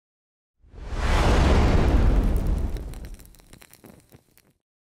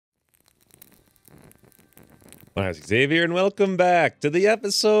I'm Xavier, and welcome back to the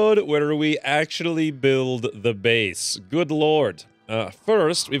episode where we actually build the base. Good lord.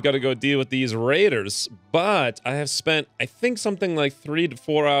 First, we've got to go deal with these raiders, but I have spent, I think, something like 3 to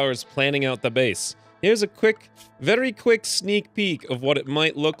 4 hours planning out the base. Here's a quick, very quick sneak peek of what it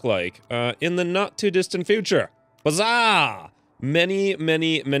might look like in the not-too-distant future. Huzzah!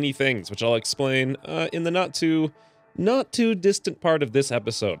 Many things, which I'll explain in the not too distant part of this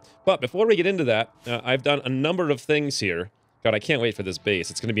episode. But before we get into that, I've done a number of things here. God, I can't wait for this base.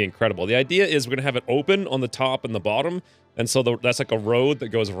 It's going to be incredible. The idea is we're going to have it open on the top and the bottom, and so that's like a road that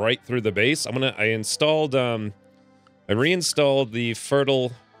goes right through the base. I reinstalled the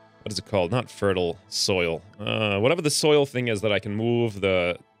fertile, what is it called? Not fertile soil. Whatever the soil thing is that I can move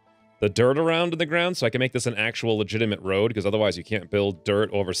the dirt around in the ground, so I can make this an actual legitimate road, because otherwise you can't build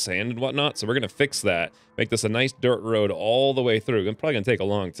dirt over sand and whatnot. So we're going to fix that, make this a nice dirt road all the way through. It's probably going to take a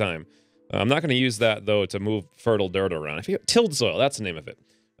long time. I'm not going to use that, though, to move fertile dirt around. I forget, tilled soil, that's the name of it.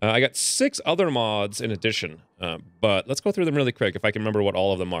 I got 6 other mods in addition, but let's go through them really quick if I can remember what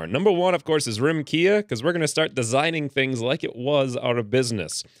all of them are. Number 1, of course, is Rimkia, because we're going to start designing things like it was our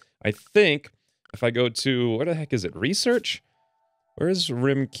business. I think if I go to, where the heck is it, research? Where's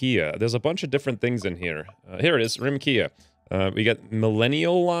Rimkia? There's a bunch of different things in here. Here it is, Rimkia. We got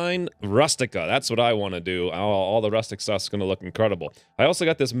Millennial Line, Rustica. That's what I want to do. All the rustic stuff's going to look incredible. I also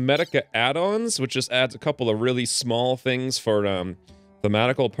got this Medica add-ons, which just adds a couple of really small things for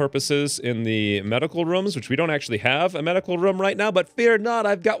thematical purposes in the medical rooms, which we don't actually have a medical room right now, but fear not,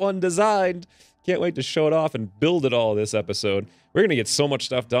 I've got one designed. Can't wait to show it off and build it all this episode. We're going to get so much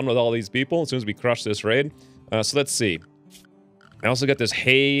stuff done with all these people as soon as we crush this raid. So let's see. I also got this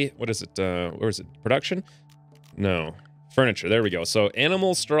hay, what is it, where is it, production? No, furniture, there we go. So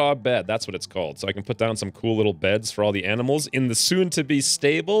animal straw bed, that's what it's called. So I can put down some cool little beds for all the animals in the soon-to-be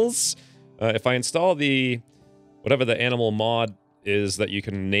stables. If I install whatever the animal mod is that you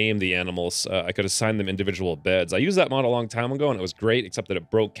can name the animals, I could assign them individual beds. I used that mod a long time ago and it was great, except that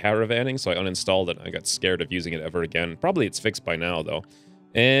it broke caravanning, so I uninstalled it and I got scared of using it ever again. Probably it's fixed by now, though.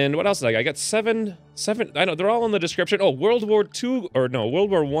 And what else did I get? I got seven, I know, they're all in the description. Oh, World War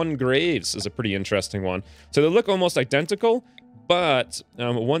I graves is a pretty interesting one. So they look almost identical, but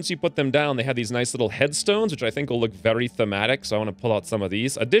once you put them down, they have these nice little headstones, which I think will look very thematic, so I want to pull out some of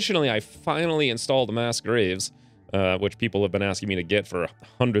these. Additionally, I finally installed mass graves, which people have been asking me to get for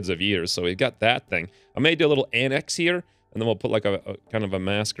hundreds of years, so we got that thing. I may do a little annex here, and then we'll put like a kind of a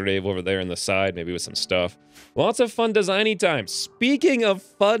mass grave over there in the side, maybe with some stuff. Lots of fun designy times. Speaking of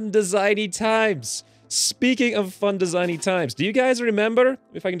fun designy times. Do you guys remember?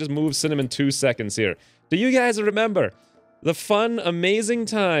 If I can just move Cinnamon 2 seconds here. Do you guys remember the fun, amazing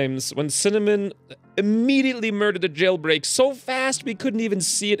times when Cinnamon immediately murdered a jailbreak so fast we couldn't even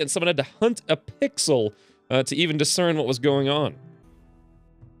see it and someone had to hunt a pixel to even discern what was going on?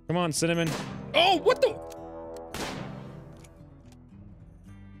 Come on, Cinnamon. Oh, what the?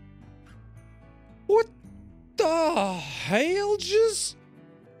 What the hell just?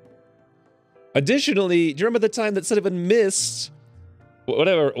 Additionally, do you remember the time that Cinnamon missed,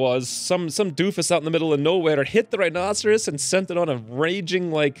 whatever it was, some doofus out in the middle of nowhere hit the rhinoceros and sent it on a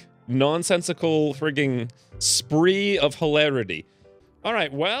raging, like, nonsensical frigging spree of hilarity?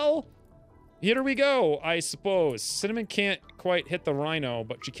 Alright, well, here we go, I suppose. Cinnamon can't quite hit the rhino,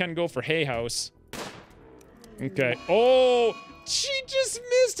 but she can go for Hay House. Okay. Oh! She just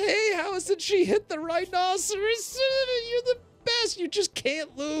missed Hay House and she hit the rhinoceros. Cinnamon, you're the best. You just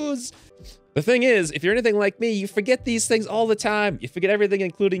can't lose. The thing is, if you're anything like me, you forget these things all the time. You forget everything,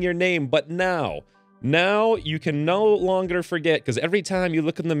 including your name. But now you can no longer forget, because every time you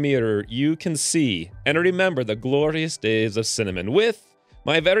look in the mirror, you can see and remember the glorious days of Cinnamon with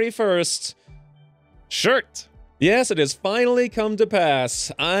my very first shirt. Yes, it has finally come to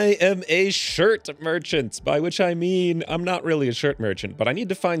pass. I am a shirt merchant, by which I mean I'm not really a shirt merchant, but I need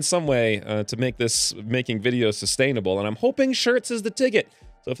to find some way to make this making videos sustainable, and I'm hoping shirts is the ticket.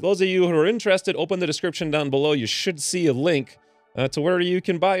 So for those of you who are interested, open the description down below. You should see a link to where you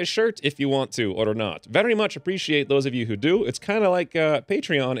can buy a shirt if you want to or not. Very much appreciate those of you who do. It's kind of like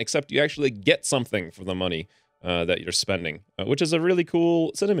Patreon, except you actually get something for the money that you're spending, which is a really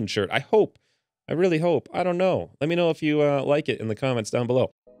cool Cinnamon shirt. I really hope. I don't know. Let me know if you like it in the comments down below.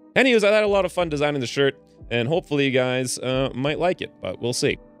 Anyways, I had a lot of fun designing the shirt, and hopefully you guys might like it, but we'll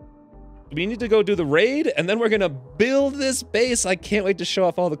see. We need to go do the raid, and then we're gonna build this base. I can't wait to show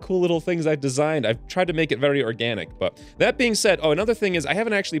off all the cool little things I've designed. I've tried to make it very organic, but that being said, oh, another thing is I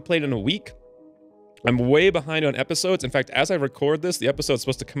haven't actually played in a week. I'm way behind on episodes. In fact, as I record this, the episode's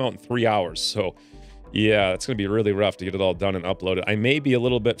supposed to come out in 3 hours, so Yeah, it's going to be really rough to get it all done and uploaded. I may be a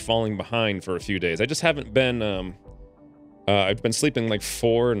little bit falling behind for a few days. I just haven't been, I've been sleeping like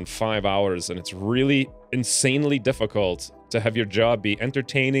 4 and 5 hours, and it's really insanely difficult to have your job be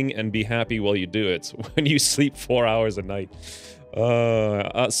entertaining and be happy while you do it when you sleep 4 hours a night.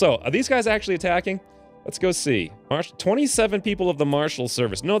 So, are these guys actually attacking? Let's go see. 27 people of the Marshal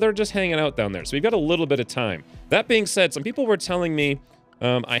Service. No, they're just hanging out down there, so we've got a little bit of time. That being said, some people were telling me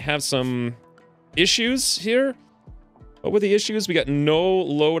I have some issues here. What were the issues? We got no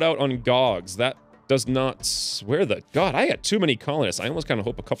loadout on Gogs. That does not... Where the... God, I got too many colonists. I almost kind of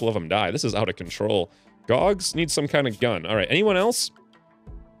hope a couple of them die. This is out of control. Gogs need some kind of gun. All right, anyone else?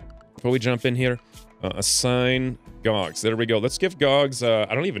 Before we jump in here, assign Gogs. There we go. Let's give Gogs...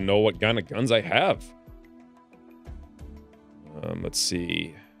 I don't even know what kind of guns I have. Let's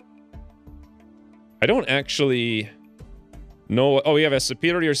see. I don't actually know... Oh, we have a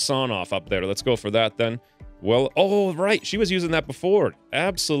superior sawn-off up there. Let's go for that then. Well, oh, right. She was using that before.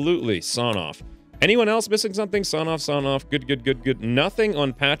 Absolutely. Sawn-off. Anyone else missing something? Sawn-off, sawn-off. Good, good, good, good. Nothing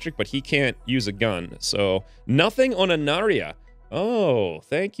on Patrick, but he can't use a gun. So, nothing on Anaria. Oh,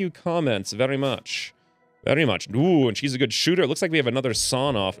 thank you, comments, very much. Very much. Ooh, and she's a good shooter. It looks like we have another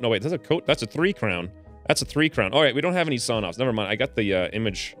sawn-off. No, wait, that's a coat. That's a 3-crown. That's a 3-crown. All right, we don't have any sawn-offs. Never mind. I got the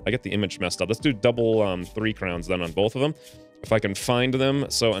image. I got the image messed up. Let's do double 3-crowns then on both of them, if I can find them.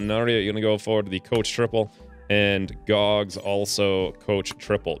 So Anaria, you're gonna go forward to the coach triple, and Gogs also coach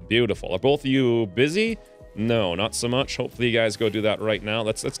triple. Beautiful. Are both of you busy? No, not so much. Hopefully you guys go do that right now.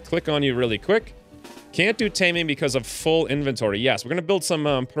 Let's click on you really quick. Can't do taming because of full inventory. Yes, we're gonna build some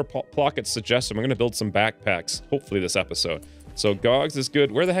per Plockett suggestion. We're gonna build some backpacks. Hopefully this episode. So Gogs is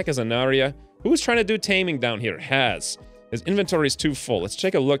good. Where the heck is Anaria? Who's trying to do taming down here? His inventory is too full. Let's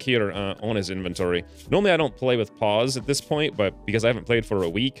take a look here on his inventory. Normally I don't play with pause at this point, but because I haven't played for a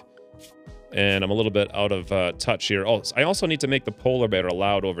week, and I'm a little bit out of touch here. Oh, I also need to make the polar bear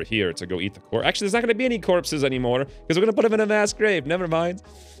allowed over here to go eat the corpse. Actually, there's not going to be any corpses anymore, because we're going to put him in a mass grave. Never mind.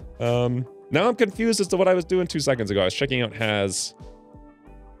 Now I'm confused as to what I was doing 2 seconds ago. I was checking out Haz.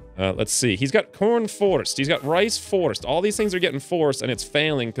 Let's see. He's got corn forced. He's got rice forced. All these things are getting forced, and it's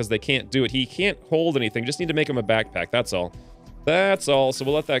failing because they can't do it. He can't hold anything. Just need to make him a backpack. That's all. That's all. So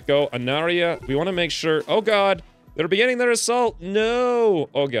we'll let that go. Anaria, we want to make sure... Oh, God. They're beginning their assault. No.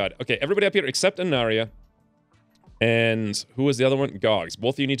 Oh, God. Okay, everybody up here except Anaria. And who was the other one? Gogs.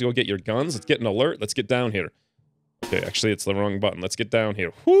 Both of you need to go get your guns. Let's get an alert. Let's get down here. Okay, actually, it's the wrong button. Let's get down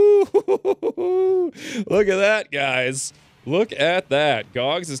here. Woo! Look at that, guys. Look at that.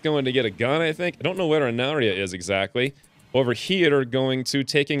 Gogs is going to get a gun, I think. I don't know where Anaria is exactly. Over here, going to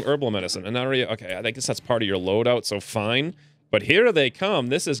taking herbal medicine. Anaria, okay, I guess that's part of your loadout, so fine. But here they come.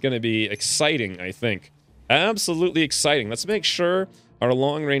 This is going to be exciting, I think. Absolutely exciting. Let's make sure our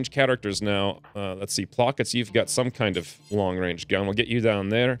long-range characters now... let's see, Plockets, you've got some kind of long-range gun. We'll get you down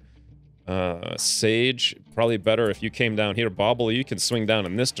there. Sage, probably better if you came down here. Bobble, you can swing down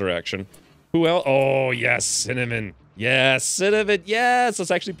in this direction. Who else? Oh, yes, Cinnamon. Yes, Cinnamon, yes! Let's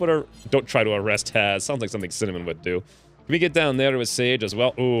actually put her... Don't try to arrest Haz. Sounds like something Cinnamon would do. Can we get down there with Sage as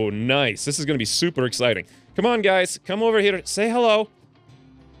well? Oh, nice. This is going to be super exciting. Come on, guys. Come over here. Say hello.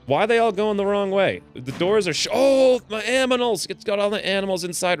 Why are they all going the wrong way? The doors are... Oh, my animals! It's got all the animals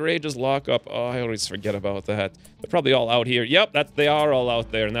inside Rage's lockup. Oh, I always forget about that. They're probably all out here. Yep, they are all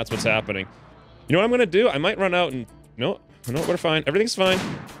out there, and that's what's happening. You know what I'm going to do? I might run out and... No, we're fine. Everything's fine.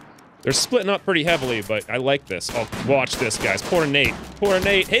 They're splitting up pretty heavily, but I like this. Oh, watch this, guys. Poor Nate. Poor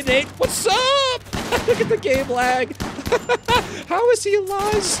Nate. Hey, Nate, what's up? Look at the game lag. How is he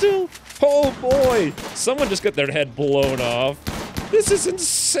alive still? Oh, boy. Someone just got their head blown off. This is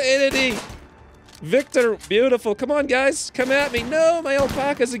insanity. Victor, beautiful. Come on, guys. Come at me. No, my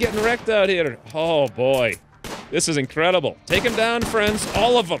alpacas are getting wrecked out here. Oh, boy. This is incredible. Take them down, friends.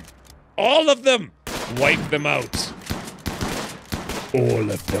 All of them. All of them. Wipe them out. All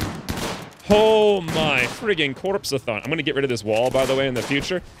of them. Oh my friggin' corpse-a-thon. I'm gonna get rid of this wall, by the way, in the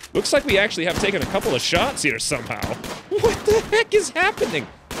future. Looks like we actually have taken a couple of shots here somehow. What the heck is happening?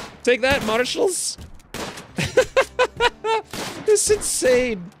 Take that, marshals. This is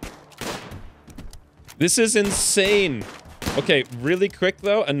insane. This is insane. Okay, really quick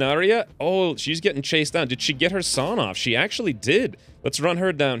though, Anaria. Oh, she's getting chased down. Did she get her sawn off? She actually did. Let's run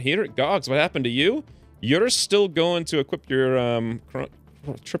her down here. Gogs, what happened to you? You're still going to equip your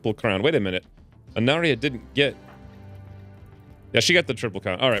triple crown. Wait a minute. Anaria didn't get... Yeah, she got the triple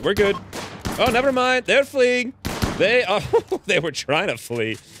crown. All right, we're good. Oh, never mind. They're fleeing. They were trying to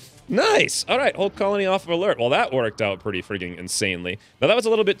flee. Nice. All right, whole colony off of alert. Well, that worked out pretty frigging insanely. Now, that was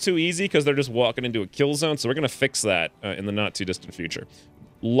a little bit too easy because they're just walking into a kill zone, so we're going to fix that in the not-too-distant future.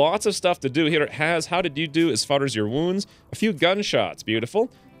 Lots of stuff to do here. It has, how did you do as far as your wounds? A few gunshots, beautiful.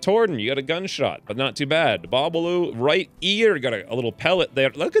 Torden, you got a gunshot, but not too bad. Bobaloo, right ear, got a little pellet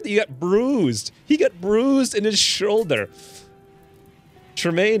there. Look at, you got bruised. He got bruised in his shoulder.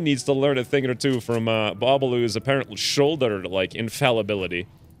 Tremaine needs to learn a thing or two from Bobaloo's apparent shoulder, like, infallibility.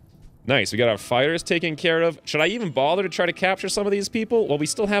 Nice, we got our fighters taken care of. Should I even bother to try to capture some of these people? Well, we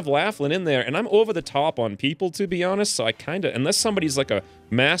still have Laughlin in there, and I'm over the top on people, to be honest, so I kinda, unless somebody's like a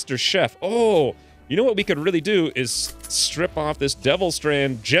master chef. Oh, you know what we could really do is strip off this Devil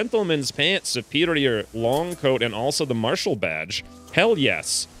Strand, Gentleman's Pants, Superior Long Coat, and also the Marshal Badge. Hell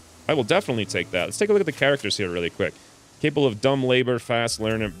yes. I will definitely take that. Let's take a look at the characters here really quick. Capable of dumb labor, fast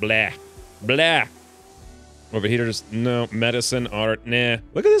learner, blah. Blah. Over here, just, no, medicine, art, nah.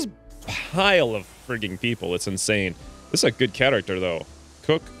 Look at this pile of frigging people. It's insane. This is a good character, though.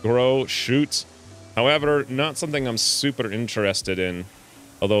 Cook, grow, shoot. However, not something I'm super interested in.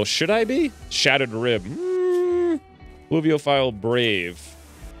 Although, should I be? Shattered Rib. Pluviophile Brave.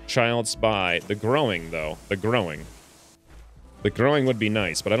 Child Spy. The Growing, though. The Growing. The Growing would be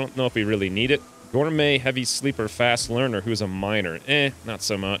nice, but I don't know if we really need it. Gourmet, Heavy Sleeper, Fast Learner, who's a miner. Not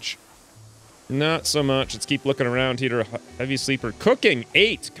so much. Not so much. Let's keep looking around here. Heavy Sleeper. Cooking,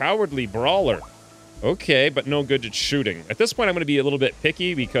 8. Cowardly Brawler. Okay, but no good at shooting. At this point, I'm going to be a little bit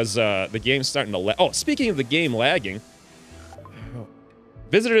picky because the game's starting to lag. Oh, speaking of the game lagging.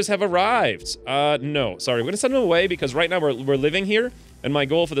 Visitors have arrived. No, sorry. I'm going to send them away because right now we're living here. And my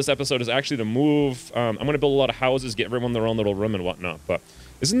goal for this episode is actually to move. I'm going to build a lot of houses, get everyone their own little room and whatnot. But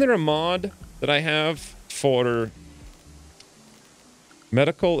isn't there a mod that I have for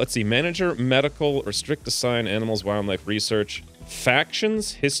medical? Let's see. Manager, medical, restrict assign, animals, wildlife, research,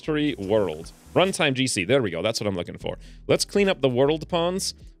 factions, history, world. Runtime GC. There we go. That's what I'm looking for. Let's clean up the world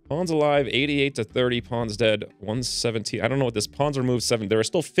pawns. Pawns alive, 88 to 30. Pawns dead, 117. I don't know what this. Pawns removed, 7. There are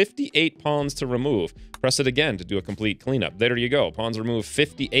still 58 pawns to remove. Press it again to do a complete cleanup. There you go. Pawns removed,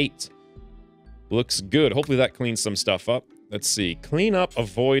 58. Looks good. Hopefully that cleans some stuff up. Let's see. Clean up,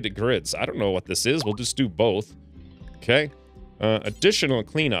 avoid grids. I don't know what this is. We'll just do both. Okay. Additional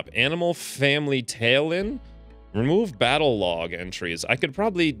cleanup. Animal family tail-in. Remove battle log entries. I could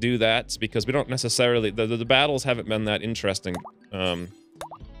probably do that because we don't necessarily... The battles haven't been that interesting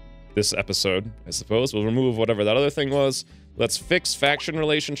this episode, I suppose. We'll remove whatever that other thing was. Let's fix faction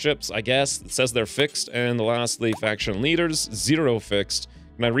relationships, I guess. It says they're fixed. And lastly, faction leaders. 0 fixed.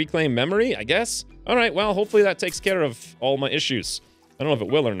 Can I reclaim memory? I guess. All right, well, hopefully that takes care of all my issues. I don't know if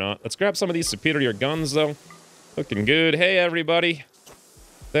it will or not. Let's grab some of these superior guns, though. Looking good. Hey, everybody.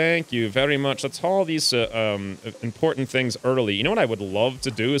 Thank you very much. Let's haul these important things early. You know what I would love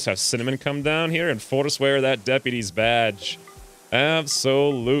to do is have Cinnamon come down here and force wear that deputy's badge.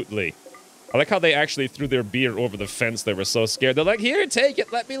 Absolutely. I like how they actually threw their beer over the fence. They were so scared. They're like, here, take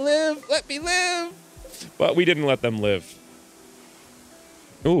it. Let me live. Let me live. But we didn't let them live.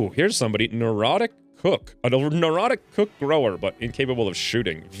 Ooh, here's somebody. Neurotic cook. A neurotic cook grower, but incapable of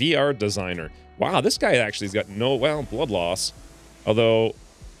shooting. VR designer. Wow, this guy actually's got no, well, blood loss. Although,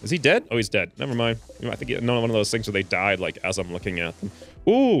 is he dead? Oh, he's dead. Never mind. I think it's one of those things where they died, like, as I'm looking at them.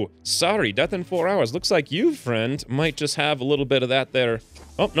 Ooh, sorry, death in 4 hours. Looks like you, friend, might just have a little bit of that there.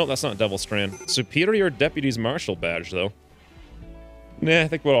 Oh, no, that's not Devil Strand. Superior Deputy's Marshal Badge, though. Nah, I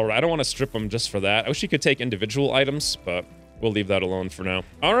think we're all right. I don't want to strip them just for that. I wish you could take individual items, but we'll leave that alone for now.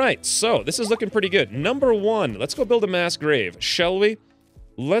 All right, so this is looking pretty good. Number 1, let's go build a mass grave, shall we?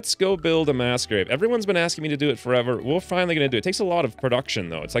 Let's go build a mass grave. Everyone's been asking me to do it forever. We're finally going to do it. It takes a lot of production,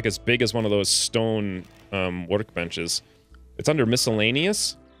 though. It's like as big as one of those stone workbenches. It's under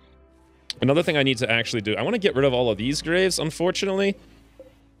miscellaneous. Another thing I need to actually do, I want to get rid of all of these graves, unfortunately,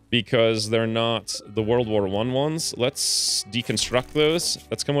 because they're not the World War I ones. Let's deconstruct those.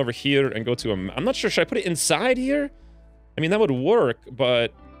 Let's come over here and go to a... I'm not sure. Should I put it inside here? I mean, that would work,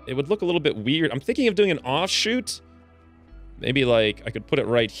 but it would look a little bit weird. I'm thinking of doing an offshoot. Maybe, like, I could put it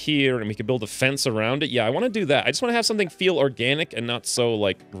right here, and we could build a fence around it. Yeah, I want to do that. I just want to have something feel organic and not so,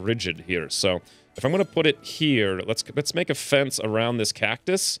 like, rigid here. So, if I'm going to put it here, let's make a fence around this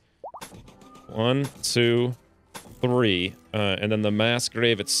cactus. 1, 2, 3. And then the mass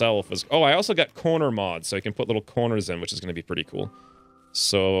grave itself is... Oh, I also got corner mods, so I can put little corners in, which is going to be pretty cool.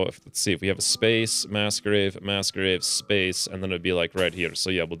 So, let's see. If we have a space, mass grave, space, and then it would be, like, right here. So,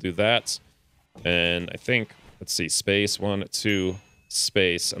 yeah, we'll do that. And I think... Let's see, space, 1, 2,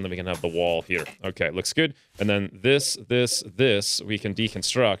 space, and then we can have the wall here. Okay, looks good. And then this, we can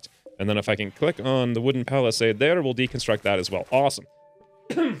deconstruct. And then if I can click on the wooden palisade there, we'll deconstruct that as well. Awesome.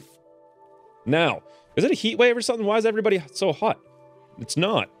 Now, is it a heat wave or something? Why is everybody so hot? It's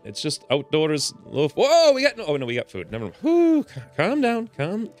not. It's just outdoors. Whoa, we got... Oh, no, we got food. Never mind. Whew, calm down.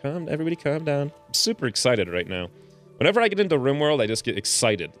 Calm. Everybody calm down. I'm super excited right now. Whenever I get into RimWorld, I just get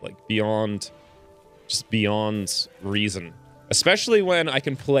excited. Like, beyond reason. Especially when I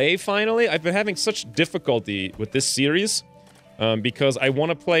can play, finally. I've been having such difficulty with this series. Because I want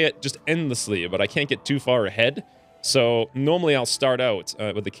to play it just endlessly, but I can't get too far ahead. So, normally I'll start out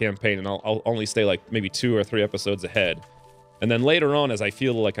with the campaign, and I'll only stay, like, maybe 2 or 3 episodes ahead. And then later on, as I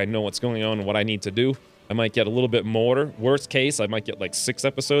feel like I know what's going on and what I need to do, I might get a little bit more. Worst case, I might get, like, 6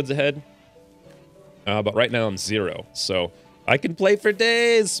 episodes ahead. But right now, I'm 0. So, I can play for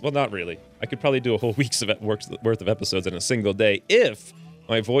days! Well, not really. I could probably do a whole week's worth of episodes in a single day if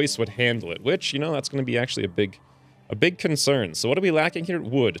my voice would handle it. Which, you know, that's going to be actually a big concern. So what are we lacking here?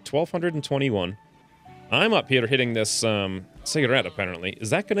 Wood, 1,221. I'm up here hitting this cigarette, apparently. Is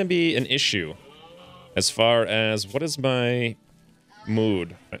that going to be an issue? As far as, what is my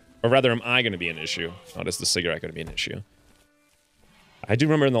mood? Or rather, am I going to be an issue? Not is the cigarette going to be an issue? I do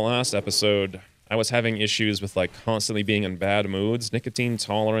remember in the last episode, I was having issues with, like, constantly being in bad moods. Nicotine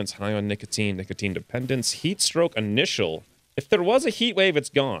tolerance, high on nicotine, nicotine dependence, heat stroke initial. If there was a heat wave, it's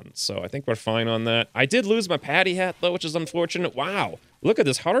gone. So I think we're fine on that. I did lose my paddy hat, though, which is unfortunate. Wow. Look at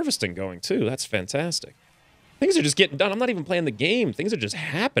this harvesting going, too. That's fantastic. Things are just getting done. I'm not even playing the game. Things are just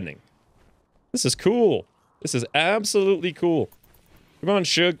happening. This is cool. This is absolutely cool. Come on,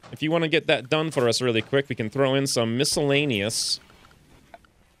 Shug. If you want to get that done for us really quick, we can throw in some miscellaneous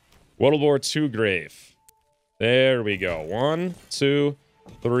World War II grave. There we go. 1, 2,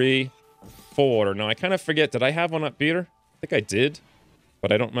 3, 4. Now, I kind of forget. Did I have one up here? I think I did,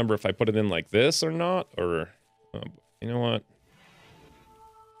 but I don't remember if I put it in like this or not, or, you know what?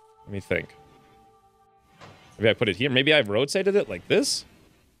 Let me think. Maybe I put it here. Maybe I've rotated it like this?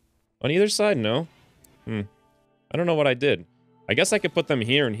 On either side? No. I don't know what I did. I guess I could put them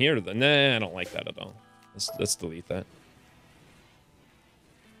here and here. Nah, I don't like that at all. Let's delete that.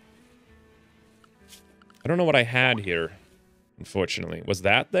 I don't know what I had here, unfortunately. Was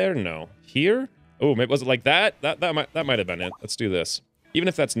that there? No. Here? Oh, was it like that? That might have been it. Let's do this. Even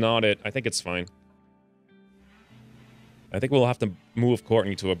if that's not it, I think it's fine. I think we'll have to move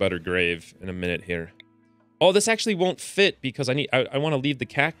Courtney to a better grave in a minute here. Oh, this actually won't fit because I want to leave the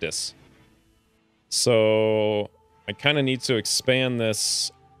cactus. So I kind of need to expand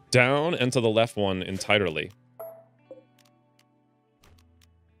this down and to the left one entirely.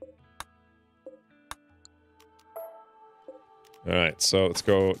 Alright, so let's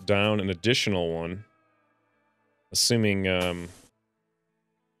go down an additional one. Assuming, I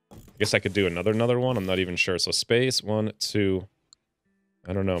guess I could do another one. I'm not even sure. So space, 1, 2.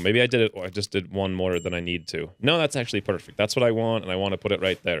 I don't know. Maybe I did it. I just did one more than I need to. No, that's actually perfect. That's what I want, and I want to put it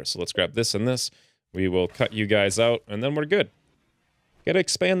right there. So let's grab this and this. We will cut you guys out, and then we're good. Gotta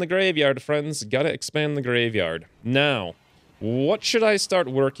expand the graveyard, friends. Gotta expand the graveyard. Now, what should I start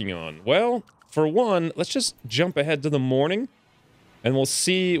working on? Well, for one, let's just jump ahead to the morning. And we'll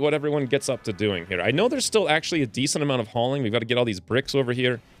see what everyone gets up to doing here. I know there's still actually a decent amount of hauling. We've got to get all these bricks over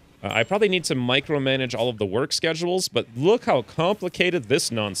here. I probably need to micromanage all of the work schedules, but look how complicated this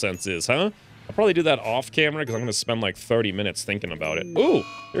nonsense is, huh? I'll probably do that off camera because I'm going to spend like 30 minutes thinking about it. Ooh,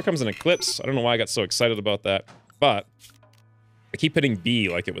 here comes an eclipse. I don't know why I got so excited about that, but I keep hitting B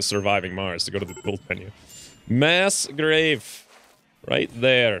like it was surviving Mars to go to the build menu. Mass grave. Right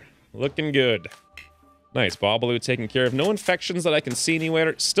there. Looking good. Nice, Babalu taken care of. No infections that I can see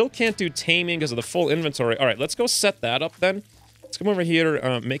anywhere. Still can't do taming because of the full inventory. All right, let's go set that up then. Let's come over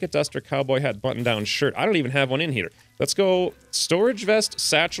here, make a duster, cowboy hat, button-down shirt. I don't even have one in here. Let's go storage vest,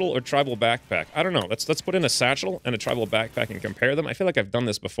 satchel, or tribal backpack. I don't know. Let's put in a satchel and a tribal backpack and compare them. I feel like I've done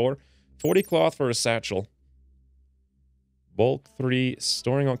this before. 40 cloth for a satchel. Bulk 3,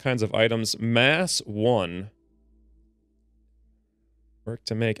 storing all kinds of items. Mass 1. Work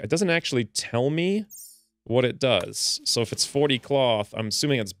to make. It doesn't actually tell me what it does. So if it's 40 cloth, I'm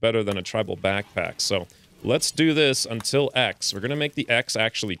assuming it's better than a tribal backpack. So let's do this until X. We're going to make the X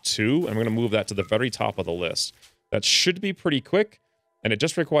actually 2, and we're going to move that to the very top of the list. That should be pretty quick, and it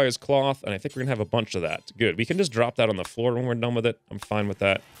just requires cloth, and I think we're going to have a bunch of that. Good. We can just drop that on the floor when we're done with it. I'm fine with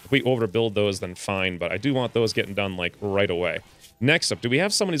that. If we overbuild those, then fine, but I do want those getting done, like, right away. Next up, do we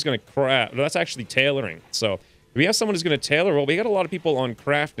have someone who's going to craft? That's actually tailoring. So do we have someone who's going to tailor? Well, we got a lot of people on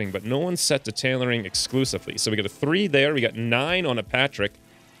crafting, but no one's set to tailoring exclusively. So we got a 3 there. We got 9 on a Patrick.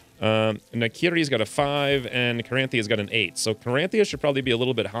 Nakiri's got a 5, and Caranthia's got an 8. So Caranthia should probably be a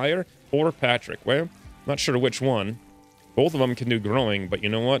little bit higher, or Patrick. Well, not sure which one. Both of them can do growing, but you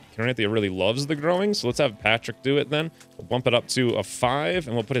know what? Caranthia really loves the growing, so let's have Patrick do it then. We'll bump it up to a 5,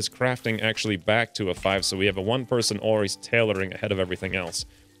 and we'll put his crafting actually back to a 5, so we have a 1-person Ori's tailoring ahead of everything else.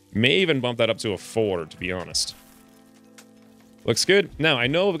 May even bump that up to a 4, to be honest. Looks good. Now, I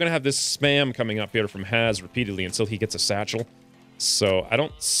know we're going to have this spam coming up here from Haz repeatedly until he gets a satchel. So, I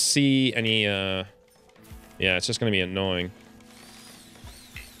don't see any, yeah, it's just going to be annoying.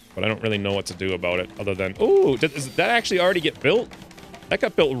 But I don't really know what to do about it, other than... Ooh, does that actually already get built? That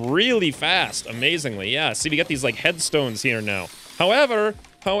got built really fast, amazingly. Yeah, see, we got these, like, headstones here now. However,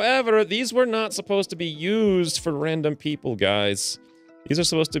 these were not supposed to be used for random people, guys. These are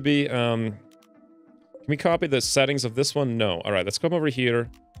supposed to be, Can we copy the settings of this one? No. All right, let's come over here.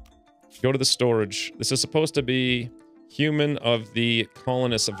 Go to the storage. This is supposed to be human of the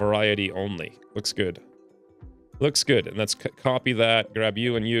colonist variety only. Looks good. Looks good. And let's copy that, grab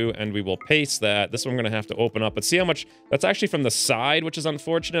you, and we will paste that. This one I'm going to have to open up. But see how much... That's actually from the side, which is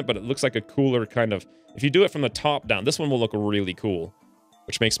unfortunate, but it looks like a cooler kind of... If you do it from the top down, this one will look really cool.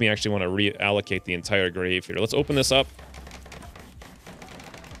 Which makes me actually want to reallocate the entire grave here. Let's open this up.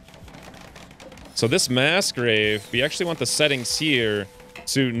 So this mass grave, we actually want the settings here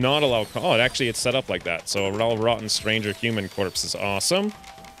to not allow... Oh, actually it's set up like that. So all rotten stranger human corpses. Awesome.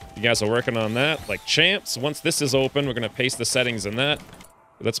 You guys are working on that like champs. Once this is open, we're going to paste the settings in that.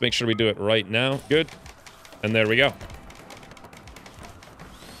 Let's make sure we do it right now. Good. And there we go.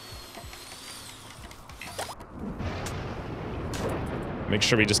 Make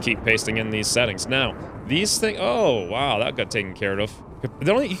sure we just keep pasting in these settings. Now, these things... Oh, wow, that got taken care of.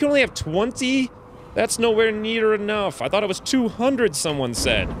 You can only have 20? That's nowhere near enough. I thought it was 200, someone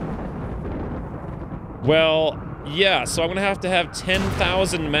said. Well... Yeah, so I'm gonna have to have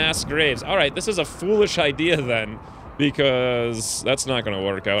 10,000 mass graves. Alright, this is a foolish idea then, because that's not gonna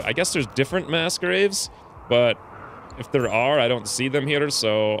work out. I guess there's different mass graves, but if there are, I don't see them here,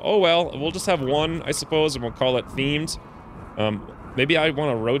 so... Oh well, we'll just have one, I suppose, and we'll call it themed. Maybe I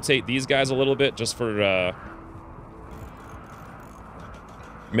want to rotate these guys a little bit, just for,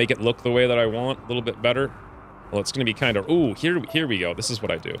 make it look the way that I want, a little bit better. Well, it's gonna be kind of... Ooh, here we go. This is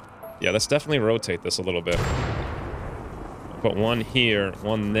what I do. Yeah, let's definitely rotate this a little bit. Put one here,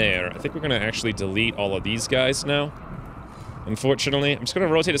 one there. I think we're going to actually delete all of these guys now. Unfortunately. I'm just going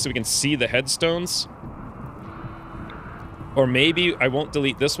to rotate it so we can see the headstones. Or maybe I won't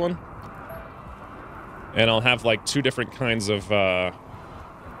delete this one. And I'll have like 2 different kinds of... I'll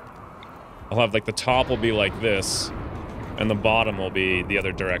have like the top will be like this. And the bottom will be the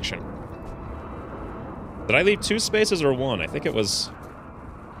other direction. Did I leave 2 spaces or 1? I think it was...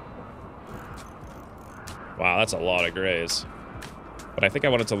 Wow, that's a lot of grays. But I think I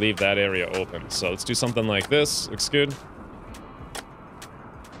wanted to leave that area open. So let's do something like this. Looks good.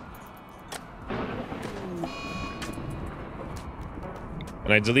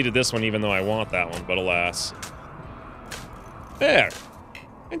 And I deleted this one even though I want that one, but alas. There.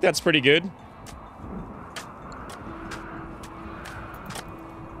 I think that's pretty good.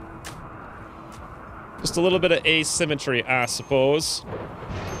 Just a little bit of asymmetry, I suppose.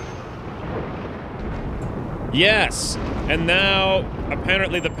 Yes, and now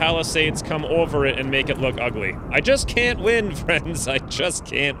apparently the Palisades come over it and make it look ugly. I just can't win, friends. I just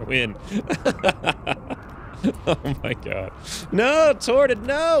can't win. Oh my god. No, Torted,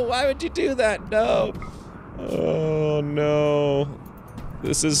 no! Why would you do that? No. Oh no.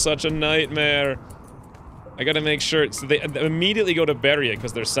 This is such a nightmare. I gotta make sure. So they immediately go to bury it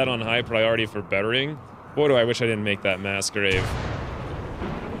because they're set on high priority for burying. Boy, do I wish I didn't make that mass grave.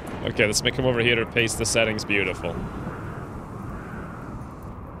 Okay, let's come over here to paste the settings. Beautiful.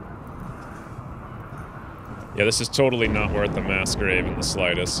 Yeah, this is totally not worth the mass grave in the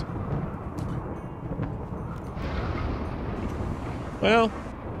slightest. Well,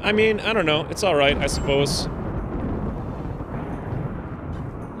 I mean, I don't know. It's alright, I suppose.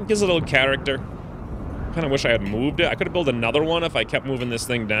 It gives a little character. Kind of wish I had moved it. I could have built another one if I kept moving this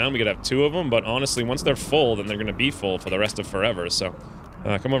thing down. We could have 2 of them, but honestly, once they're full, then they're going to be full for the rest of forever, so...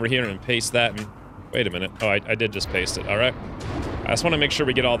 come over here and paste that and... Wait a minute. Oh, I did just paste it. Alright. I just want to make sure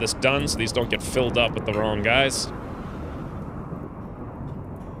we get all this done so these don't get filled up with the wrong guys.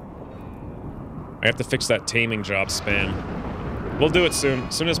 I have to fix that taming job spam. We'll do it soon.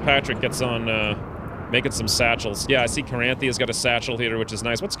 As soon as Patrick gets on, making some satchels. Yeah, I see Caranthia's got a satchel here, which is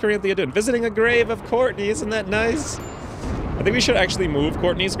nice. What's Caranthia doing? Visiting a grave of Courtney. Isn't that nice? I think we should actually move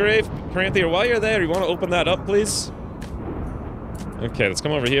Courtney's grave. Caranthia, while you're there, you want to open that up, please? Okay, let's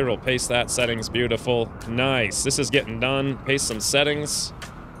come over here. We'll paste that. Settings. Beautiful. Nice. This is getting done. Paste some settings.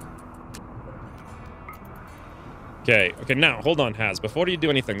 Okay, now, hold on, Haz. Before you do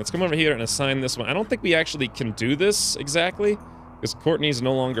anything, let's come over here and assign this one. I don't think we actually can do this exactly, because Courtney's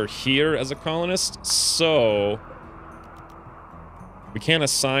no longer here as a colonist, so... we can't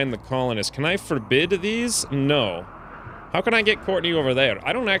assign the colonist. Can I forbid these? No. How can I get Courtney over there?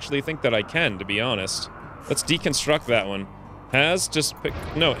 I don't actually think that I can, to be honest. Let's deconstruct that one. Haz, just pick...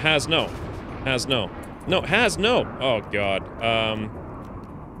 no, Haz, no. Haz, no. No, Haz, no! Oh, God.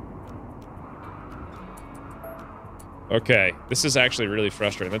 Okay, this is actually really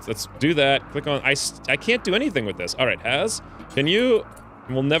frustrating. Let's do that. Click on... I can't do anything with this. All right, Haz, can you...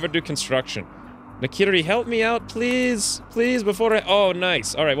 we'll never do construction. Nakiri, help me out, please. Please, before I... oh,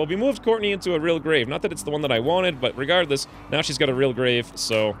 nice. All right, well, we moved Courtney into a real grave. Not that it's the one that I wanted, but regardless, now she's got a real grave,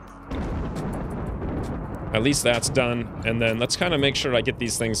 so... at least that's done. And then let's kind of make sure I get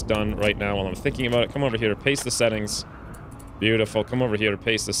these things done right now while I'm thinking about it. Come over here, paste the settings. Beautiful. Come over here,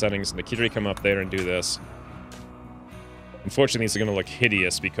 paste the settings. Nakiri, come up there and do this. Unfortunately, these are going to look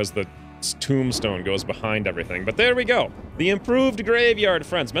hideous because the tombstone goes behind everything. But there we go. The improved graveyard,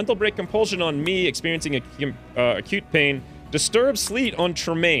 friends. Mental break compulsion on me, experiencing acute pain. Disturbed sleep on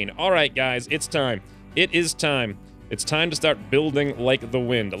Tremaine. All right, guys, it's time. It is time. It's time to start building like the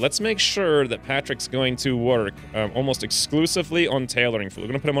wind. Let's make sure that Patrick's going to work almost exclusively on tailoring. We're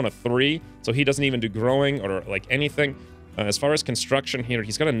going to put him on a 3, so he doesn't even do growing or like anything. As far as construction here,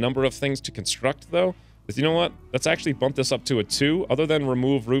 he's got a number of things to construct, though. But you know what? Let's actually bump this up to a 2. Other than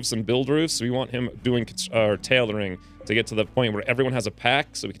remove roofs and build roofs, we want him doing tailoring to get to the point where everyone has a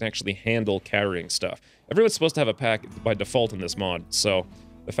pack so we can actually handle carrying stuff. Everyone's supposed to have a pack by default in this mod, so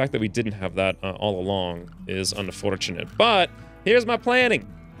the fact that we didn't have that all along is unfortunate. But here's my planning.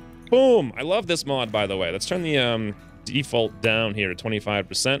 Boom! I love this mod, by the way. Let's turn the default down here to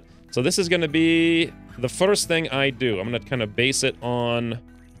 25%. So this is going to be the first thing I do. I'm going to kind of base it on...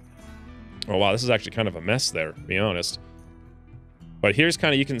 oh, wow, this is actually kind of a mess there, to be honest. But here's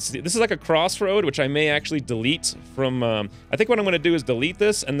kind of, you can see, this is like a crossroad, which I may actually delete from, I think what I'm going to do is delete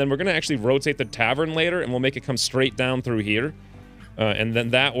this, and then we're going to actually rotate the tavern later, and we'll make it come straight down through here. And then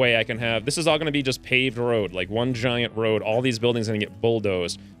that way I can have, this is all going to be just paved road, like one giant road. All these buildings are going to get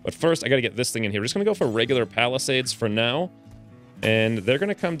bulldozed. But first, I got to get this thing in here. We're just going to go for regular palisades for now. And they're going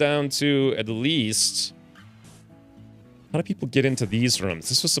to come down to at least... how do people get into these rooms?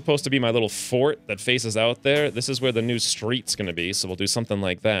 This was supposed to be my little fort that faces out there. This is where the new street's going to be, so we'll do something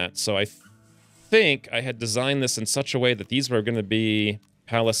like that. So I think I had designed this in such a way that these were going to be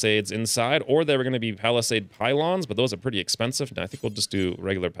palisades inside, or they were going to be palisade pylons, but those are pretty expensive. And I think we'll just do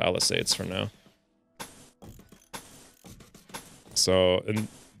regular palisades for now. So, and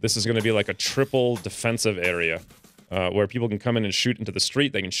this is going to be like a triple defensive area where people can come in and shoot into the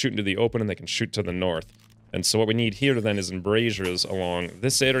street, they can shoot into the open, and they can shoot to the north. And so what we need here then is embrasures along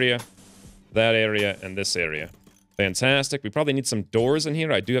this area, that area, and this area. Fantastic. We probably need some doors in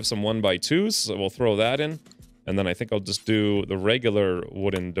here. I do have some 1x2s, so we'll throw that in. And then I think I'll just do the regular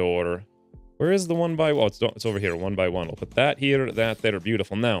wooden door. Where is the 1x1? Oh, it's over here, 1x1. We'll put that here, that there.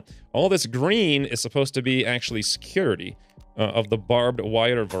 Beautiful. Now, all this green is supposed to be actually security of the barbed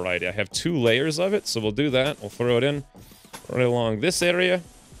wire variety. I have 2 layers of it, so we'll do that. We'll throw it in right along this area.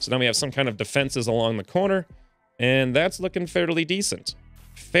 So now we have some kind of defenses along the corner, and that's looking fairly decent.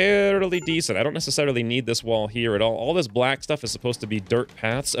 Fairly decent. I don't necessarily need this wall here at all. All this black stuff is supposed to be dirt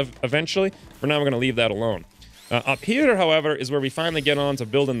paths eventually. For now, we're going to leave that alone. Up here, however, is where we finally get on to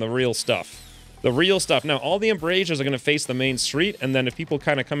building the real stuff. The real stuff. Now, all the embrasures are going to face the main street, and then if people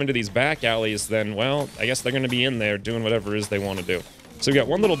kind of come into these back alleys, then, well, I guess they're going to be in there doing whatever it is they want to do. So we got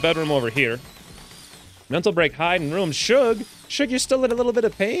one little bedroom over here. Mental break, hide in room. Shug, you're still in a little bit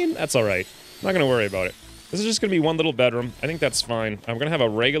of pain? That's all right. I'm not going to worry about it. This is just going to be one little bedroom. I think that's fine. I'm going to have a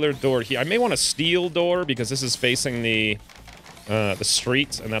regular door here. I may want a steel door because this is facing the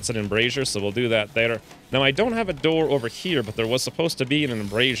street, and that's an embrasure, so we'll do that there. Now, I don't have a door over here, but there was supposed to be an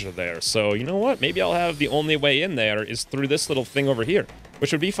embrasure there. So, you know what? Maybe I'll have the only way in there is through this little thing over here,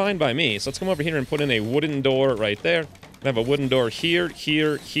 which would be fine by me. So let's come over here and put in a wooden door right there. I have a wooden door here,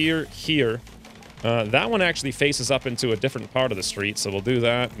 here, here, here. That one actually faces up into a different part of the street, so we'll do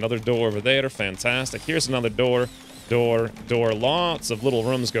that. Another door over there. Fantastic. Here's another door. Door. Lots of little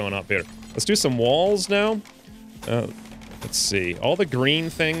rooms going up here. Let's do some walls now. Let's see. All the green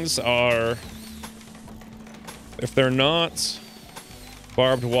things are... if they're not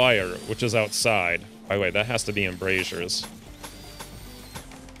barbed wire, which is outside... by the way, that has to be embrasures.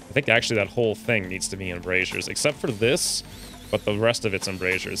 I think actually that whole thing needs to be embrasures, except for this, but the rest of it's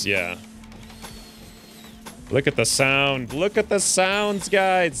embrasures, yeah. Look at the sound. Look at the sounds,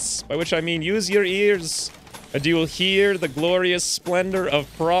 guys. By which I mean use your ears, and you will hear the glorious splendor of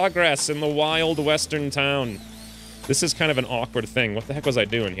progress in the wild western town. This is kind of an awkward thing. What the heck was I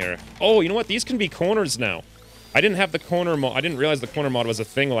doing here? Oh, you know what? These can be corners now. I didn't have the corner mod. I didn't realize the corner mod was a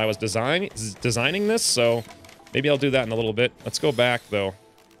thing while I was designing this, so maybe I'll do that in a little bit. Let's go back, though,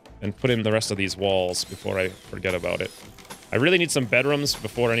 and put in the rest of these walls before I forget about it. I really need some bedrooms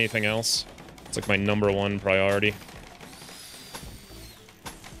before anything else. It's like my #1 priority.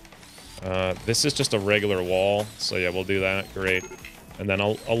 This is just a regular wall, so yeah, we'll do that. Great. And then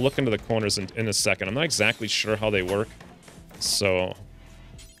I'll look into the corners in a second. I'm not exactly sure how they work, so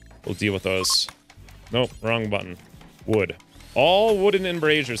we'll deal with those. Nope, wrong button. Wood. All wooden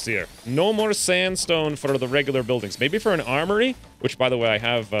embrasures here. No more sandstone for the regular buildings. Maybe for an armory, which, by the way, I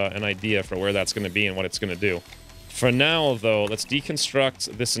have an idea for where that's going to be and what it's going to do. For now, though, let's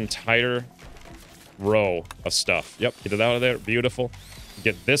deconstruct this entire row of stuff. Yep, get it out of there. Beautiful.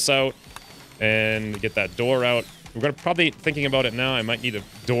 Get this out and get that door out. We're going to probably, thinking about it now, I might need a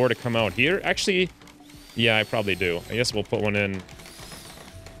door to come out here. Actually, yeah, I probably do. I guess we'll put one in.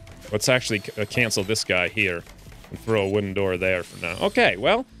 Let's actually cancel this guy here and throw a wooden door there for now. Okay,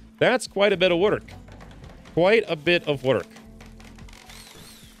 well, that's quite a bit of work. Quite a bit of work.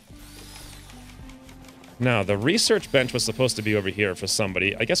 Now, the research bench was supposed to be over here for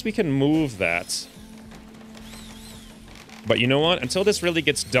somebody. I guess we can move that. But you know what? Until this really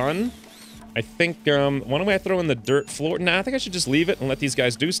gets done, I think, why don't I throw in the dirt floor? Nah, I think I should just leave it and let these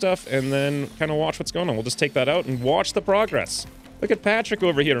guys do stuff and then kind of watch what's going on. We'll just take that out and watch the progress. Look at Patrick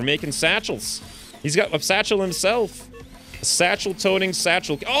over here making satchels. He's got a satchel himself. A satchel-toting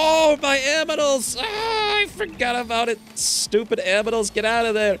satchel. Oh, my aminals! Ah, I forgot about it. Stupid aminals, get out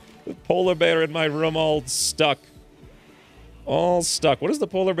of there. The polar bear in my room all stuck. All stuck. What does the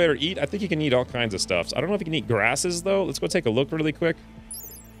polar bear eat? I think he can eat all kinds of stuff. So I don't know if he can eat grasses, though. Let's go take a look really quick.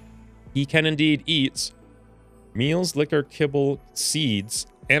 He can indeed eat meals, liquor, kibble, seeds,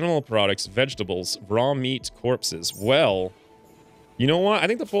 animal products, vegetables, raw meat, corpses. Well, you know what? I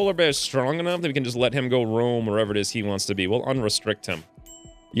think the polar bear is strong enough that we can just let him go roam wherever it is he wants to be. We'll unrestrict him.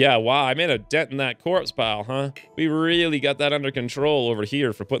 Yeah, wow, I made a dent in that corpse pile, huh? We really got that under control over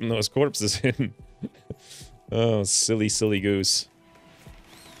here for putting those corpses in. Oh, silly, silly goose.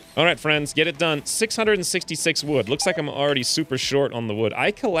 All right, friends, get it done. 666 wood. Looks like I'm already super short on the wood.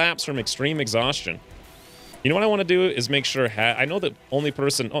 I collapse from extreme exhaustion. You know what I want to do is make sure... I know the only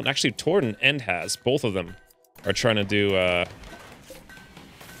person... Oh, actually, Torden and Has, both of them, are trying to do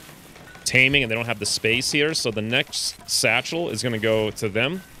taming, and they don't have the space here, so the next satchel is going to go to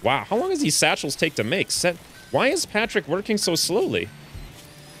them. Wow, how long does these satchels take to make? Why is Patrick working so slowly?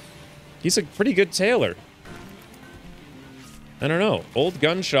 He's a pretty good tailor. I don't know. Old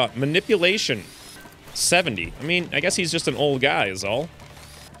gunshot. Manipulation. 70. I mean, I guess he's just an old guy is all.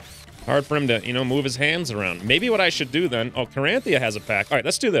 Hard for him to, you know, move his hands around. Maybe what I should do then... Oh, Caranthea has a pack. All right,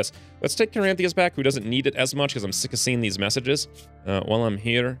 let's do this. Let's take Caranthea's pack, who doesn't need it as much, because I'm sick of seeing these messages. While I'm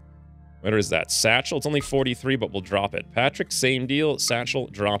here... Where is that? Satchel? It's only 43, but we'll drop it. Patrick, same deal. Satchel,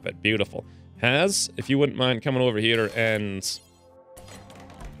 drop it. Beautiful. Has, if you wouldn't mind coming over here and...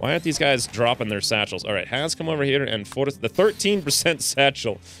 Why aren't these guys dropping their satchels? All right, Has come over here and for the 13%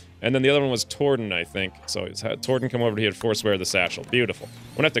 satchel. And then the other one was Torden, I think. So it's had Torden come over here to forswear the satchel. Beautiful.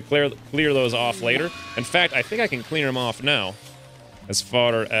 I'm going to have to clear those off later. In fact, I think I can clear them off now. As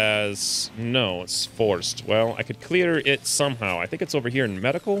far as... No, it's forced. Well, I could clear it somehow. I think it's over here in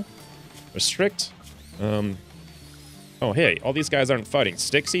medical. Restrict. Oh, hey, all these guys aren't fighting.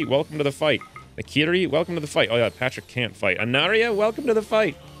 Stixie, welcome to the fight. Akiri, welcome to the fight. Oh, yeah, Patrick can't fight. Anaria, welcome to the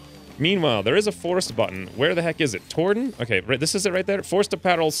fight. Meanwhile, there is a forced button. Where the heck is it? Torden? Okay, right, this is it right there. Forced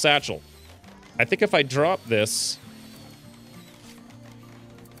apparel satchel. I think if I drop this...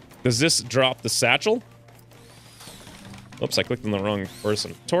 Does this drop the satchel? Oops, I clicked on the wrong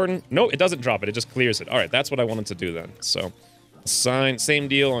person. Torden? No, it doesn't drop it. It just clears it. All right, that's what I wanted to do then. So, assign, same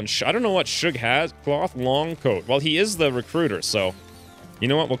deal on... I don't know what Shug has. Cloth, long coat. Well, he is the recruiter, so... You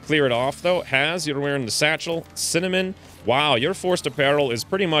know what? We'll clear it off, though. Has, you're wearing the satchel. Cinnamon. Wow, your forced apparel is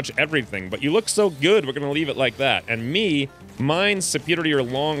pretty much everything, but you look so good, we're going to leave it like that. And me, mine's superior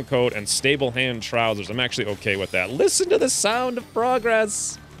long coat and stable hand trousers. I'm actually okay with that. Listen to the sound of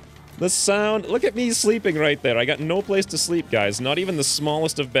progress. The sound. Look at me sleeping right there. I got no place to sleep, guys. Not even the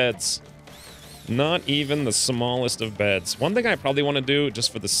smallest of beds. Not even the smallest of beds. One thing I probably want to do,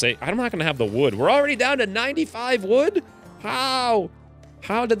 just for the sake... I'm not going to have the wood. We're already down to 95 wood? How?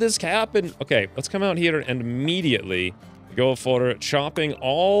 How did this happen? Okay, let's come out here and immediately go for chopping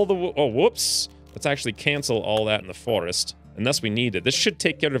all the... Oh, whoops. Let's actually cancel all that in the forest. Unless we need it. This should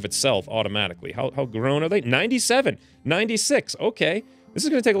take care of itself automatically. How grown are they? 97. 96. Okay. This is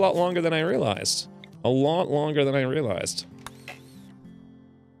going to take a lot longer than I realized. A lot longer than I realized.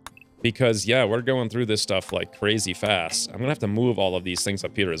 because, yeah, we're going through this stuff like crazy fast. I'm going to have to move all of these things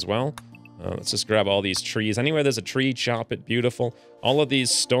up here as well. Let's just grab all these trees. Anywhere there's a tree, chop it. Beautiful. All of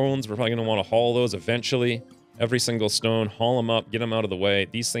these stones, we're probably going to want to haul those eventually. Every single stone, haul them up, get them out of the way.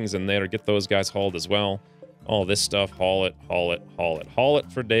 These things in there, get those guys hauled as well. All this stuff, haul it, haul it, haul it. Haul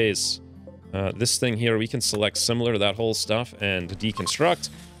it for days. This thing here, we can select similar to that whole stuff and deconstruct.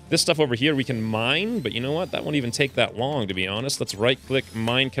 This stuff over here, we can mine, but you know what? That won't even take that long, to be honest. Let's right-click,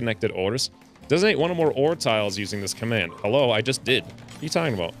 mine connected ores. Designate one or more ore tiles using this command. Hello, I just did. What are you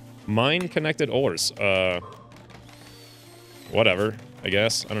talking about? Mine connected ores. Whatever, I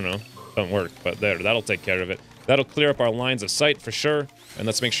guess. I don't know. Don't work, but there, that'll take care of it. That'll clear up our lines of sight for sure. And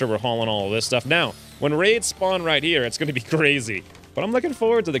let's make sure we're hauling all of this stuff. Now, when raids spawn right here, it's going to be crazy. But I'm looking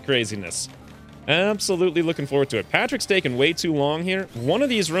forward to the craziness. Absolutely looking forward to it. Patrick's taking way too long here. One of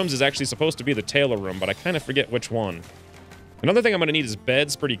these rooms is actually supposed to be the tailor room, but I kind of forget which one. Another thing I'm going to need is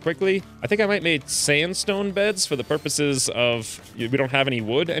beds pretty quickly. I think I might make sandstone beds for the purposes of... We don't have any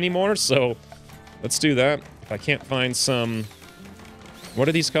wood anymore, so let's do that. If I can't find some... What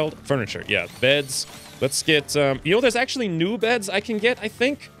are these called? Furniture. Yeah, beds. Let's get... you know, there's actually new beds I can get, I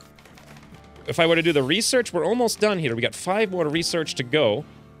think. If I were to do the research, we're almost done here. We got 5 more research to go.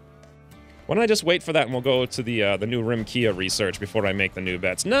 Why don't I just wait for that and we'll go to the new Rimkia research before I make the new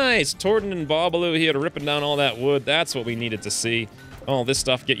bets. Nice! Torden and Bobaloo here ripping down all that wood. That's what we needed to see. All this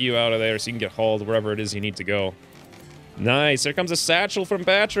stuff, get you out of there so you can get hauled wherever it is you need to go. Nice. Here comes a satchel from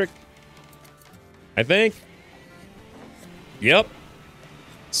Patrick. I think. Yep.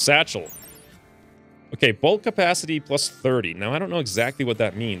 Satchel. Okay, bulk capacity plus 30. Now, I don't know exactly what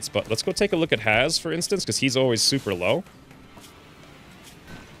that means, but let's go take a look at Haz, for instance, because he's always super low.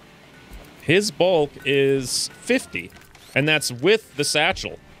 His bulk is 50, and that's with the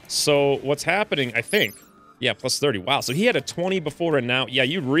satchel. So what's happening, I think... Yeah, plus 30. Wow, so he had a 20 before and now... Yeah,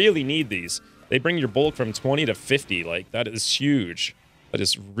 you really need these. They bring your bulk from 20 to 50. Like, that is huge. That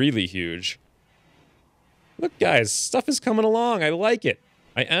is really huge. Look, guys, stuff is coming along. I like it.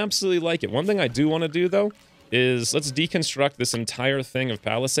 I absolutely like it. One thing I do want to do, though, is let's deconstruct this entire thing of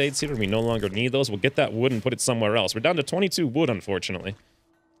palisades here. We no longer need those. We'll get that wood and put it somewhere else. We're down to 22 wood, unfortunately.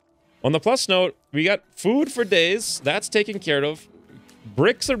 On the plus note, we got food for days. That's taken care of.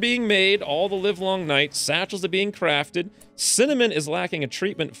 Bricks are being made all the livelong night. Satchels are being crafted. Cinnamon is lacking a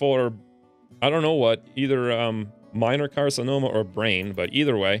treatment for, I don't know what, either minor carcinoma or brain, but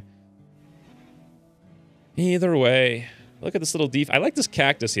either way. Either way. Look at this little I like this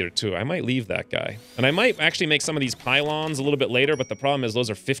cactus here, too. I might leave that guy. And I might actually make some of these pylons a little bit later, but the problem is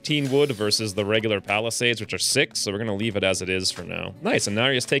those are 15 wood versus the regular palisades, which are 6, so we're going to leave it as it is for now. Nice, and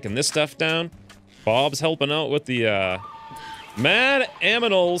Naria's taking this stuff down. Bob's helping out with the, Mad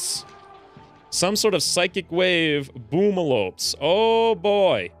Aminals. Some sort of psychic wave boomalopes. Oh,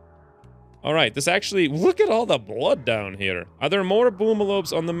 boy. All right, this actually... Look at all the blood down here. Are there more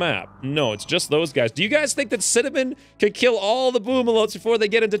boomalopes on the map? No, it's just those guys. Do you guys think that Cinnamon can kill all the boomalopes before they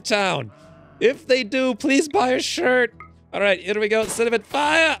get into town? If they do, please buy a shirt. All right, here we go. Cinnamon,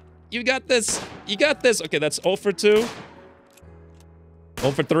 fire! You got this. You got this. Okay, that's 0 for 2.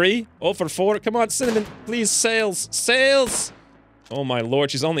 0 for 3. 0 for 4. Come on, Cinnamon. Please, sails. Sails! Oh, my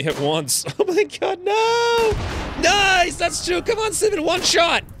lord. She's only hit once. Oh, my god, no! Nice! That's true. Come on, Cinnamon. One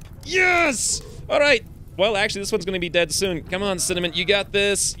shot! Yes! All right. Well, actually, this one's going to be dead soon. Come on, Cinnamon. You got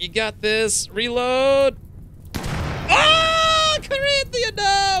this. You got this. Reload. Oh! Corinthia,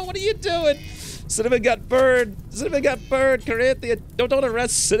 no! What are you doing? Cinnamon got burned. Cinnamon got burned. Corinthia, don't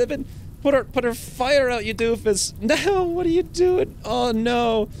arrest Cinnamon. Put her fire out, you doofus. No, what are you doing? Oh,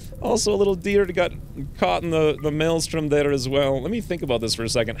 no. Also, a little deer got caught in the maelstrom there as well. Let me think about this for a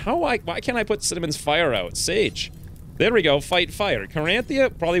second. Why can't I put Cinnamon's fire out? Sage. There we go. Fight fire.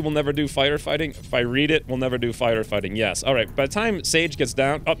 Corinthia probably will never do firefighting. If I read it, we'll never do firefighting. Yes. All right. By the time Sage gets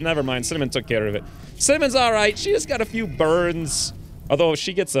down... Oh, never mind. Cinnamon took care of it. Cinnamon's all right. She just got a few burns. Although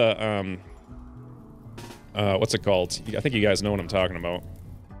she gets a... what's it called? I think you guys know what I'm talking about.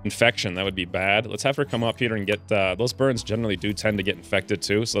 Infection. That would be bad. Let's have her come up here and get... those burns generally do tend to get infected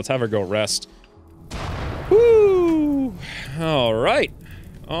too. So let's have her go rest. Woo! All right.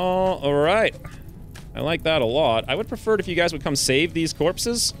 All right. I like that a lot. I would prefer it if you guys would come save these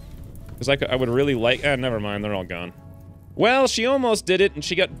corpses. Because I would really like... never mind. They're all gone. Well, she almost did it, and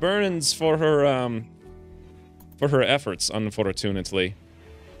she got burns for her efforts, unfortunately.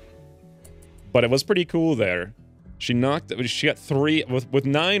 But it was pretty cool there. She got 3... With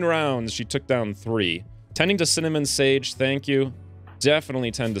 9 rounds, she took down 3. Tending to Cinnamon, Sage, thank you.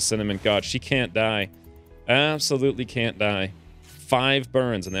 Definitely tend to Cinnamon. God, she can't die. Absolutely can't die. 5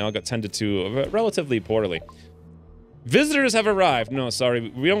 burns, and they all got tended to relatively poorly. Visitors have arrived. No, sorry.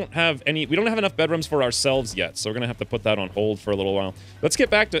 We don't have enough bedrooms for ourselves yet, so we're going to have to put that on hold for a little while. Let's get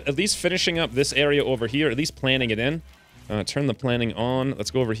back to at least finishing up this area over here, at least planning it in. Turn the planning on.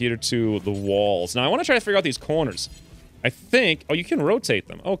 Let's go over here to the walls. Now, I want to try to figure out these corners. I think... Oh, you can rotate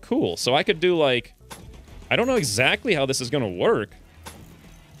them. Oh, cool. So I could do, like... I don't know exactly how this is going to work.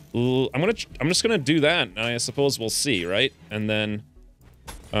 I'm just going to do that, and I suppose we'll see, right? And then...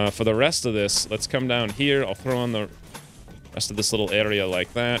 for the rest of this, let's come down here. I'll throw on the rest of this little area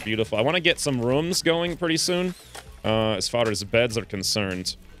like that. Beautiful. I want to get some rooms going pretty soon, as far as beds are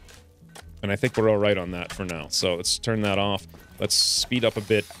concerned. And I think we're all right on that for now. So let's turn that off. Let's speed up a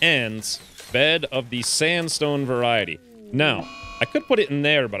bit. And bed of the sandstone variety. Now, I could put it in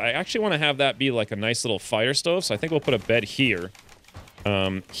there, but I actually want to have that be like a nice little fire stove. So I think we'll put a bed here.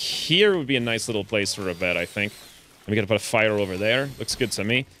 Here would be a nice little place for a bed, I think. We gotta put a fire over there. Looks good to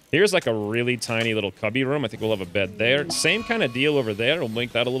me. Here's like a really tiny little cubby room. I think we'll have a bed there. Same kind of deal over there. We'll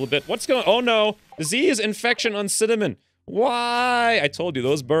make that a little bit. What's going on? Oh no! Disease infection on cinnamon. Why? I told you,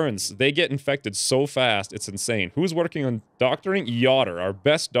 those burns, they get infected so fast. It's insane. Who's working on doctoring? Yotter, our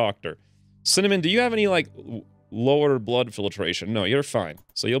best doctor. Cinnamon, do you have any like lower blood filtration? No, you're fine.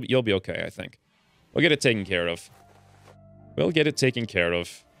 So you'll be okay, I think. We'll get it taken care of. We'll get it taken care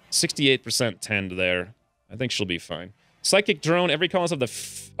of. 68% tend there. I think she'll be fine. Psychic drone. Every cause of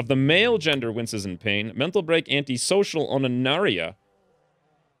the male gender winces in pain. Mental break. Antisocial on Anaria.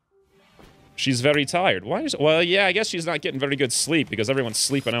 She's very tired. Why is... Well, yeah, I guess she's not getting very good sleep because everyone's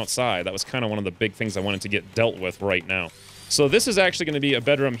sleeping outside. That was kind of one of the big things I wanted to get dealt with right now. So this is actually going to be a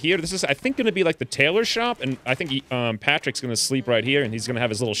bedroom here. This is, I think, going to be like the tailor shop, and I think Patrick's going to sleep right here, and he's going to have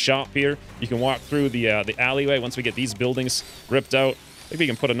his little shop here. You can walk through the alleyway once we get these buildings ripped out. I think we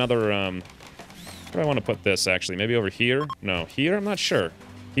can put another... Where do I want to put this, actually? Maybe over here? No, here? I'm not sure.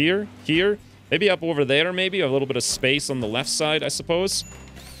 Here? Here? Maybe up over there, maybe? A little bit of space on the left side, I suppose.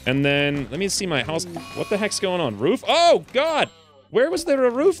 And then, let me see my house. What the heck's going on? Roof? Oh, God! Where was there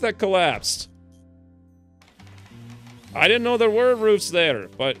a roof that collapsed? I didn't know there were roofs there,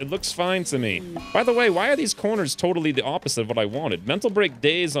 but it looks fine to me. By the way, why are these corners totally the opposite of what I wanted? Mental break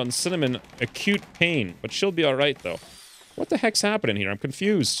days on Cinnamon, acute pain, but she'll be alright, though. What the heck's happening here? I'm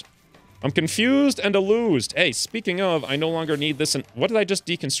confused. I'm confused and illused. Hey, speaking of, I no longer need this. And what did I just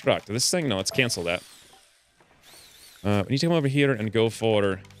deconstruct? This thing? No, let's cancel that. We need to come over here and go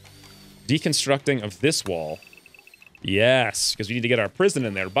for deconstructing of this wall. Yes, because we need to get our prison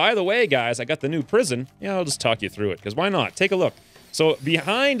in there. By the way, guys, I got the new prison. Yeah, I'll just talk you through it, because why not? Take a look. So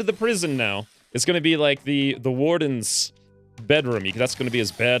behind the prison now, it's going to be like the warden's bedroom. That's going to be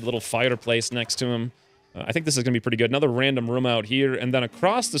his bed, little fireplace next to him. I think this is going to be pretty good. Another random room out here. And then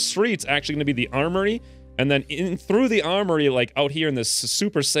across the street's actually going to be the armory. And then in through the armory, like out here in this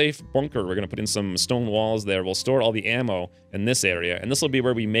super safe bunker, we're going to put in some stone walls there. We'll store all the ammo in this area. And this will be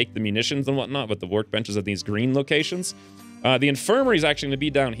where we make the munitions and whatnot with the workbenches at these green locations. The infirmary is actually going to be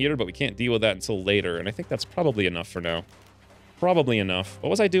down here, but we can't deal with that until later. And I think that's probably enough for now. Probably enough. What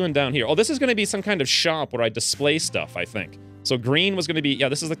was I doing down here? Oh, this is going to be some kind of shop where I display stuff, I think. So green was going to be... Yeah,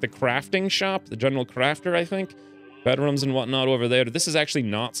 this is like the crafting shop. The general crafter, I think. Bedrooms and whatnot over there. This is actually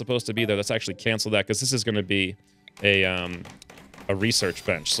not supposed to be there. Let's actually cancel that because this is going to be a research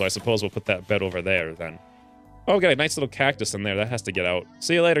bench. So I suppose we'll put that bed over there then. Oh, we got a nice little cactus in there. That has to get out.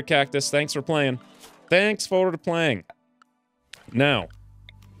 See you later, cactus. Thanks for playing. Thanks for playing. Now,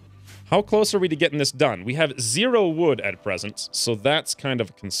 how close are we to getting this done? We have 0 wood at present, so that's kind of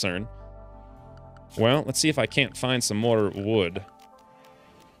a concern. Well, let's see if I can't find some more wood.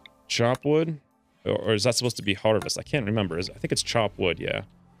 Chop wood? Or is that supposed to be harvest? I can't remember. I think it's chop wood, yeah.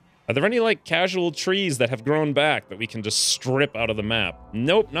 Are there any, like, casual trees that have grown back that we can just strip out of the map?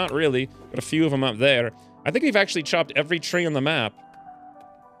 Nope, not really. Got a few of them up there. I think we've actually chopped every tree on the map.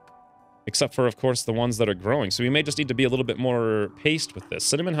 Except for, of course, the ones that are growing. So we may just need to be a little bit more paced with this.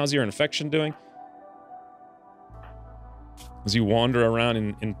 Cinnamon, how's your infection doing? As you wander around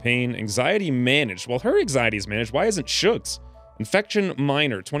in pain. Anxiety managed. Well, her anxiety is managed. Why isn't Shug's? Infection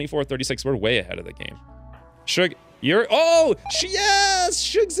minor. 24-36. We're way ahead of the game. Shug, you're... Oh! Yes!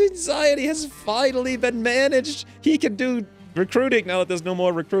 Shug's anxiety has finally been managed. He can do recruiting now that there's no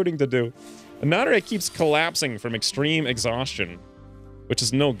more recruiting to do. Anara keeps collapsing from extreme exhaustion, which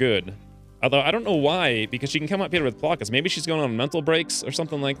is no good. Although, I don't know why, because she can come up here with Plockus. Maybe she's going on mental breaks or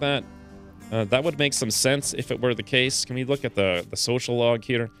something like that. That would make some sense if it were the case. Can we look at the social log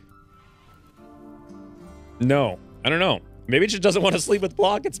here? No. I don't know. Maybe she doesn't want to sleep with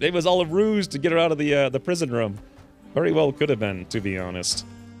Plockus. Maybe it was all a ruse to get her out of the prison room. Very well could have been, to be honest.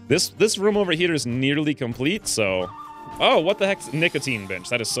 This room over here is nearly complete, so... Oh, what the heck's nicotine bench?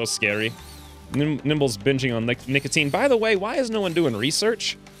 That is so scary. Nimble's binging on nicotine. By the way, why is no one doing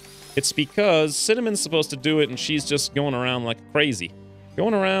research? It's because Cinnamon's supposed to do it, and she's just going around like crazy.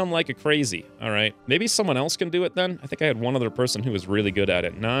 Going around like a crazy. All right. Maybe someone else can do it then? I think I had one other person who was really good at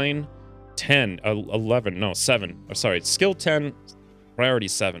it. 9, 10, 11, no, 7. Oh, sorry, skill 10, priority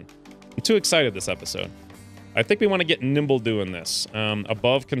 7. I'm too excited this episode. I think we want to get Nimble doing this.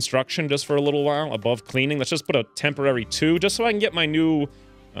 Above construction just for a little while. Above cleaning. Let's just put a temporary 2 just so I can get my new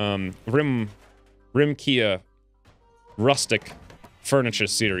Rimkia rustic furniture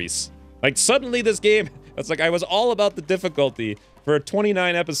series. Like, suddenly this game, it's like I was all about the difficulty for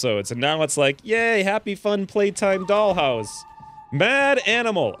 29 episodes, and now it's like, yay, happy fun playtime dollhouse. Mad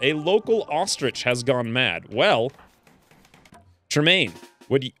animal. A local ostrich has gone mad. Well, Tremaine,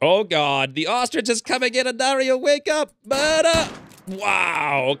 would you... Oh, God. The ostrich is coming in, Adario. Wake up.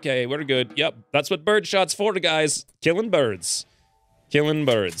 Wow. Okay, we're good. Yep, that's what birdshot's for, guys. Killing birds. Killing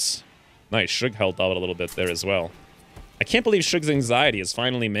birds. Nice. Shug held out a little bit there as well. I can't believe Shug's anxiety is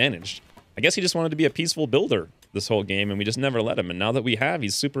finally managed. I guess he just wanted to be a peaceful builder this whole game, and we just never let him. And now that we have,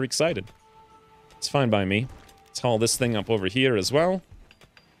 he's super excited. It's fine by me. Let's haul this thing up over here as well.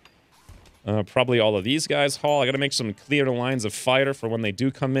 Probably all of these guys haul. I gotta make some clear lines of fire for when they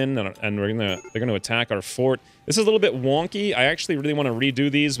do come in, and they're gonna attack our fort. This is a little bit wonky. I actually really want to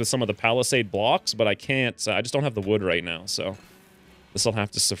redo these with some of the palisade blocks, but I can't. I just don't have the wood right now, so this will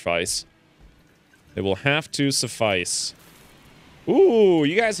have to suffice. It will have to suffice. Ooh,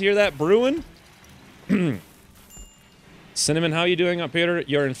 you guys hear that brewing? Cinnamon, how are you doing up here?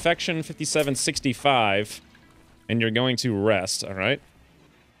 Your infection 5765, and you're going to rest, all right?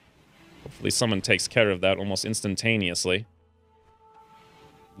 Hopefully someone takes care of that almost instantaneously.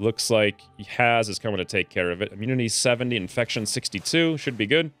 Looks like Haz is coming to take care of it. Immunity 70, infection 62, should be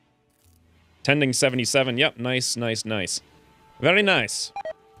good. Tending 77, yep, nice, nice, nice. Very nice.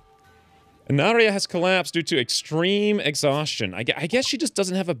 Inaria has collapsed due to extreme exhaustion. I guess she just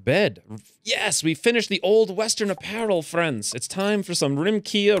doesn't have a bed. Yes, we finished the old Western apparel, friends. It's time for some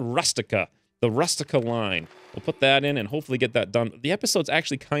Rimkia Rustica, the Rustica line. We'll put that in and hopefully get that done. The episode's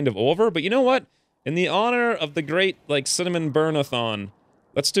actually kind of over, but you know what? In the honor of the great, like, Cinnamon Burnathon,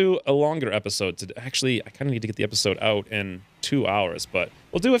 let's do a longer episode. Actually, I kind of need to get the episode out in 2 hours, but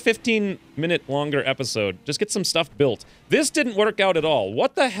we'll do a 15-minute longer episode. Just get some stuff built. This didn't work out at all.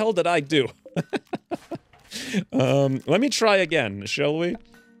 What the hell did I do? Let me try again, shall we?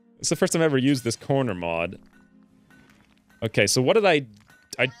 It's the first time I ever used this corner mod. Okay, so what did I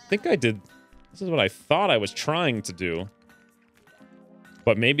think I did... This is what I thought I was trying to do.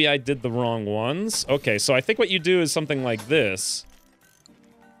 But maybe I did the wrong ones. Okay, so I think what you do is something like this.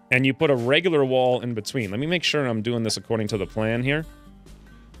 And you put a regular wall in between. Let me make sure I'm doing this according to the plan here.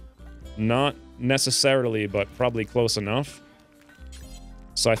 Not necessarily, but probably close enough.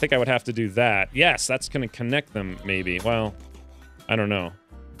 So I think I would have to do that. Yes, that's going to connect them, maybe. Well, I don't know.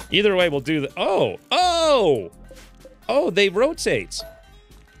 Either way, we'll do the... Oh! Oh! Oh, they rotate.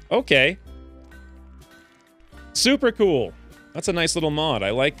 Okay. Super cool. That's a nice little mod.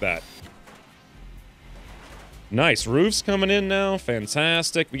 I like that. Nice. Roof's coming in now.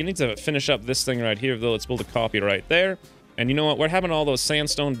 Fantastic. We need to finish up this thing right here, though. Let's build a copy right there. And you know what? We're having all those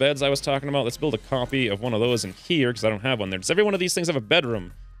sandstone beds I was talking about. Let's build a copy of one of those in here, because I don't have one there. Does every one of these things have a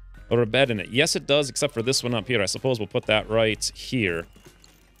bedroom or a bed in it? Yes, it does, except for this one up here. I suppose we'll put that right here.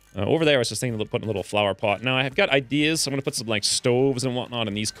 Over there, I was just thinking of putting a little flower pot. Now, I've got ideas. I'm going to put some, like, stoves and whatnot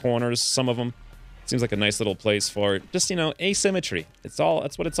in these corners, some of them. Seems like a nice little place for it. Just, you know, asymmetry. That's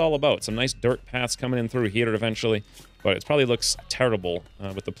what it's all about. Some nice dirt paths coming in through here eventually. But it probably looks terrible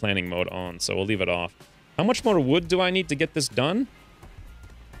with the planning mode on, so we'll leave it off. How much more wood do I need to get this done?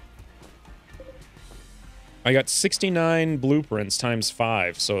 I got 69 blueprints times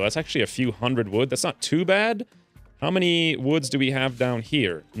 5, so that's actually a few hundred wood. That's not too bad. How many woods do we have down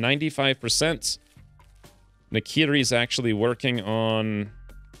here? 95%. Nakiri's actually working on...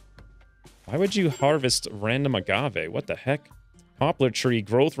 Why would you harvest random agave? What the heck? Poplar tree,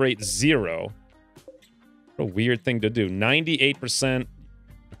 growth rate 0. What a weird thing to do. 98%.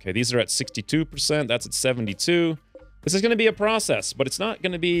 Okay, these are at 62%. That's at 72. This is going to be a process, but it's not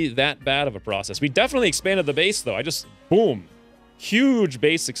going to be that bad of a process. We definitely expanded the base, though. Boom. Huge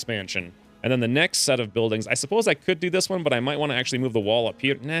base expansion. And then the next set of buildings. I suppose I could do this one, but I might want to actually move the wall up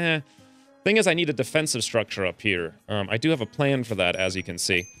here. Nah. Thing is, I need a defensive structure up here. I do have a plan for that, as you can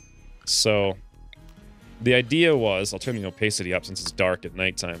see. So, the idea was, I'll turn the opacity up since it's dark at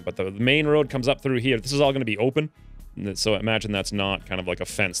nighttime, but the main road comes up through here. This is all going to be open, so imagine that's not kind of like a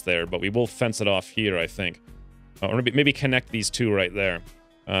fence there, but we will fence it off here, I think. Or maybe connect these two right there.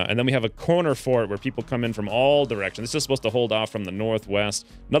 And then we have a corner fort where people come in from all directions. This is supposed to hold off from the northwest.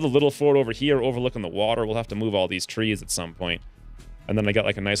 Another little fort over here overlooking the water. We'll have to move all these trees at some point. And then I got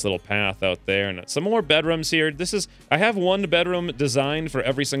like a nice little path out there. And some more bedrooms here. I have one bedroom designed for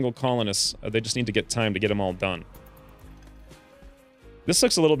every single colonist. They just need to get time to get them all done. This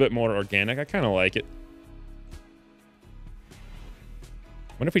looks a little bit more organic. I kind of like it.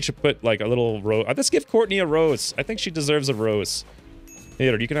 I wonder if we should put like a little rose. Let's give Courtney a rose. I think she deserves a rose.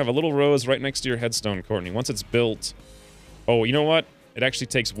 Here, you can have a little rose right next to your headstone, Courtney. Once it's built... Oh, you know what? It actually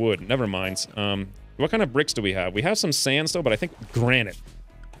takes wood. Never mind. What kind of bricks do we have? We have some sandstone, but I think granite.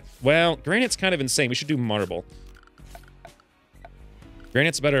 Well, granite's kind of insane. We should do marble.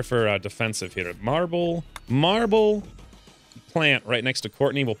 Granite's better for defensive here. Marble plant right next to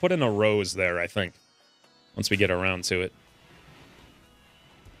Courtney. We'll put in a rose there, I think, once we get around to it.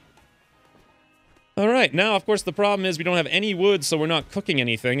 All right, now, of course, the problem is we don't have any wood, so we're not cooking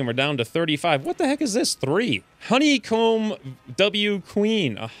anything, and we're down to 35. What the heck is this? 3. Honeycomb W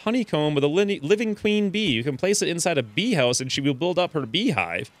Queen. A honeycomb with a living queen bee. You can place it inside a bee house, and she will build up her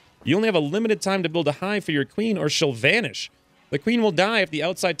beehive. You only have a limited time to build a hive for your queen, or she'll vanish. The queen will die if the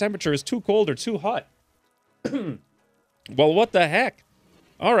outside temperature is too cold or too hot. Well, what the heck?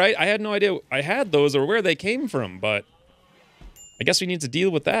 All right, I had no idea I had those or where they came from, but I guess we need to deal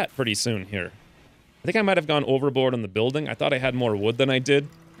with that pretty soon here. I think I might have gone overboard on the building. I thought I had more wood than I did.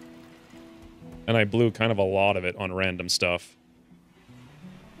 And I blew kind of a lot of it on random stuff.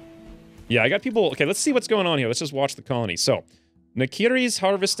 Yeah, I got people... Okay, let's see what's going on here. Let's just watch the colony. So, Nakiri's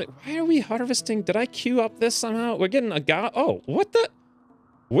harvesting... Why are we harvesting? Did I queue up this somehow? We're getting a guy... Oh, what the...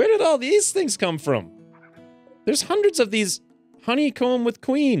 Where did all these things come from? There's hundreds of these honeycomb with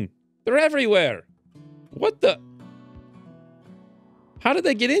queen. They're everywhere. What the... How did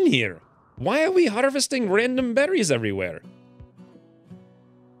they get in here? Why are we harvesting random berries everywhere?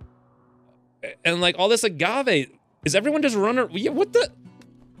 And like all this agave, is everyone just running? Yeah, what the?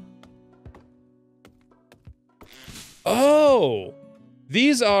 Oh,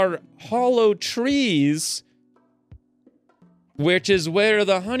 these are hollow trees, which is where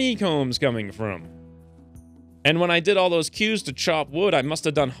the honeycomb's coming from. And when I did all those queues to chop wood, I must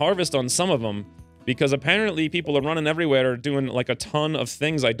have done harvest on some of them. Because apparently people are running everywhere doing like a ton of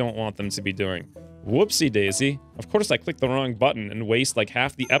things I don't want them to be doing. Whoopsie daisy. Of course I clicked the wrong button and waste like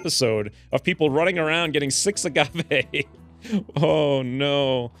half the episode of people running around getting 6 agave. Oh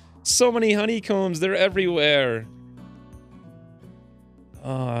no. So many honeycombs, they're everywhere.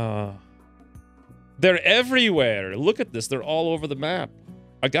 They're everywhere. Look at this, they're all over the map.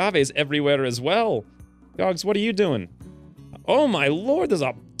 Agave's everywhere as well. Gogs, what are you doing? Oh my lord, there's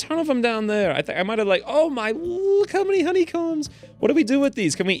a ton of them down there. I think I might have like, oh my, look how many honeycombs. What do we do with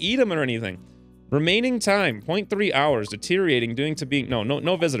these? Can we eat them or anything? Remaining time, 0.3 hours, deteriorating, doing to being,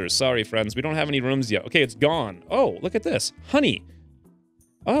 no visitors. Sorry, friends, we don't have any rooms yet. Okay, it's gone. Oh, look at this, honey.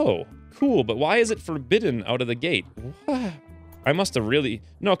 Oh, cool, but why is it forbidden out of the gate? What? I must have really,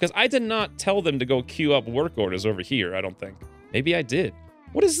 no, because I did not tell them to go queue up work orders over here, I don't think. Maybe I did.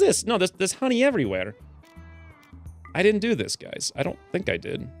 What is this? No, there's honey everywhere. I didn't do this, guys. I don't think I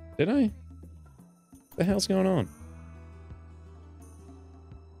did. Did I? What the hell's going on?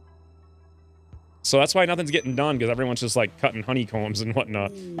 So that's why nothing's getting done, because everyone's just like cutting honeycombs and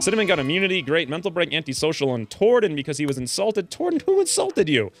whatnot. Cinnamon got immunity, great. Mental break, antisocial, and Torden because he was insulted. Torden, who insulted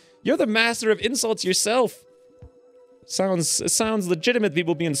you? You're the master of insults yourself. It sounds legitimate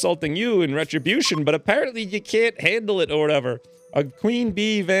people be insulting you in retribution, but apparently you can't handle it or whatever. A queen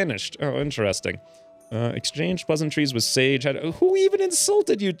bee vanished. Oh, interesting. Exchanged pleasantries with Sage. Who even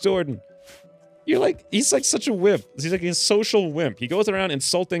insulted you, Jordan? He's like such a wimp. He's like a social wimp. He goes around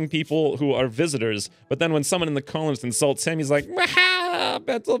insulting people who are visitors, but then when someone in the columns insults him, he's like,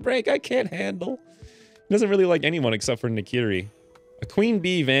 mental break, I can't handle. He doesn't really like anyone except for Nakiri. A queen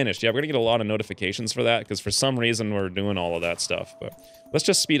bee vanished. Yeah, we're gonna get a lot of notifications for that, because for some reason we're doing all of that stuff. But let's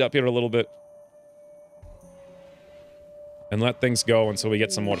just speed up here a little bit. And let things go until we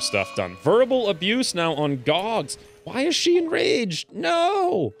get some more stuff done. Verbal abuse now on Gogs. Why is she enraged?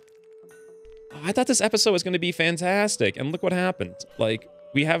 No! Oh, I thought this episode was going to be fantastic, and look what happened. Like,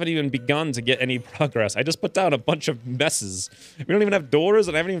 we haven't even begun to get any progress. I just put down a bunch of messes. We don't even have doors,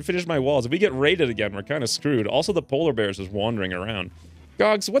 and I haven't even finished my walls. If we get raided again, we're kind of screwed. Also, the polar bear's just wandering around.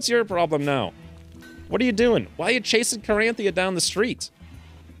 Gogs, what's your problem now? What are you doing? Why are you chasing Caranthea down the street?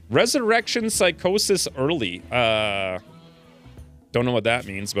 Resurrection psychosis early. Don't know what that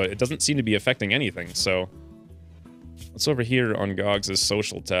means, but it doesn't seem to be affecting anything, so... What's over here on Gogs'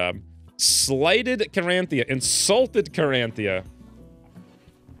 social tab? Slighted Caranthea. Insulted Caranthea.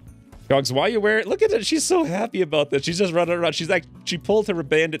 Gogs, why you wearing? Look at it. She's so happy about this. She's just running around. She's like, she pulled her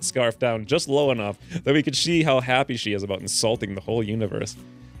bandit scarf down just low enough that we could see how happy she is about insulting the whole universe.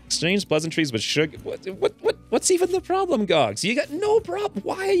 Exchange pleasantries with sugar. What's even the problem, Gogs? You got no problem.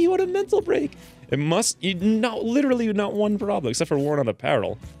 Why are you on a mental break? It must, literally not one problem, except for worn out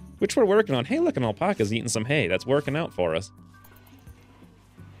apparel, which we're working on. Hey, look, an alpaca's eating some hay. That's working out for us.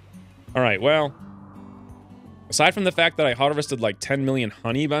 All right, well, aside from the fact that I harvested like 10 million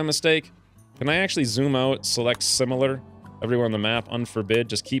honey by mistake, can I actually zoom out, select similar, everywhere on the map, unforbid,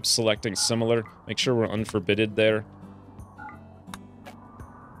 just keep selecting similar, make sure we're unforbidded there.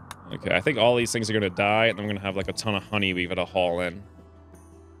 Okay, I think all these things are gonna die, and I'm gonna have like a ton of honey we've got to haul in.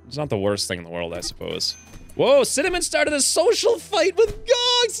 It's not the worst thing in the world, I suppose. Whoa, Cinnamon started a social fight with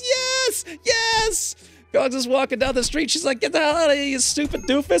Gogs! Yes! Yes! Gogs is walking down the street, she's like, get the hell out of here, you stupid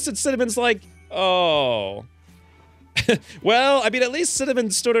doofus! And Cinnamon's like, oh. Well, I mean, at least Cinnamon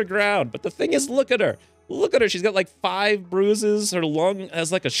stood her ground, but the thing is, look at her. Look at her, she's got like 5 bruises, her lung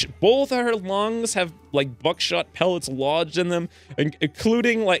has like both of her lungs have like buckshot pellets lodged in them,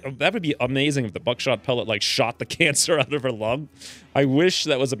 including like, that would be amazing if the buckshot pellet like shot the cancer out of her lung. I wish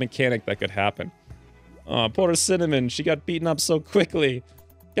that was a mechanic that could happen. Poor Cinnamon, she got beaten up so quickly.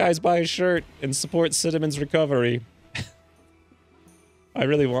 Guys, buy a shirt and support Cinnamon's recovery. I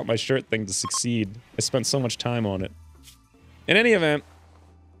really want my shirt thing to succeed. I spent so much time on it. In any event,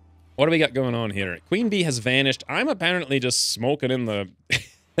 what do we got going on here? Queen Bee has vanished. I'm apparently just smoking in the...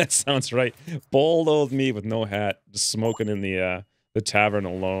 That sounds right. Bold old me with no hat. Just smoking in the tavern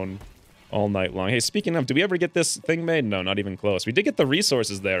alone all night long. Hey, speaking of, did we ever get this thing made? No, not even close. We did get the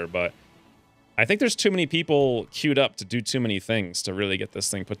resources there, but I think there's too many people queued up to do too many things to really get this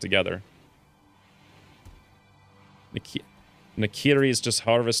thing put together. Nakiri is just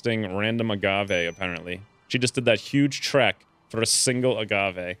harvesting random agave, apparently. She just did that huge trek for a single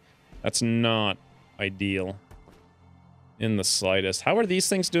agave. That's not ideal in the slightest. How are these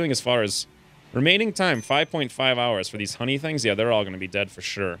things doing as far as remaining time? 5.5 hours for these honey things. Yeah, they're all going to be dead for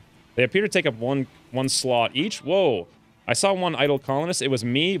sure. They appear to take up one slot each. Whoa. I saw one idle colonist. It was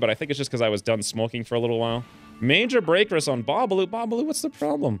me, but I think it's just because I was done smoking for a little while. Major breakers on Babalu. Babalu, what's the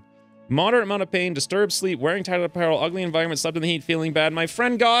problem? Moderate amount of pain, disturbed sleep, wearing tight apparel, ugly environment, slept in the heat, feeling bad. My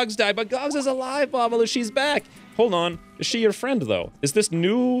friend Gogs died, but Gogs is alive, Babalu. She's back. Hold on. Is she your friend, though? Is this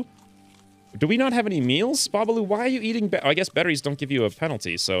new... Do we not have any meals? Babalu, why are you eating... I guess berries don't give you a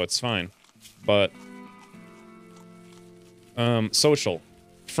penalty, so it's fine. But... social.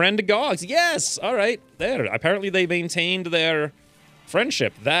 Friend Gogs. Yes! Alright. There. Apparently they maintained their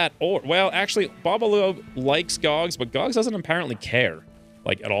friendship. That or... Well, actually, Babalu likes Gogs, but Gogs doesn't apparently care.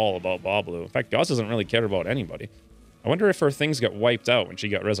 Like, at all about Babalu. In fact, Gogs doesn't really care about anybody. I wonder if her things got wiped out when she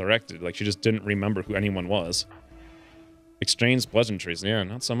got resurrected. Like, she just didn't remember who anyone was. Exchange pleasantries. Yeah,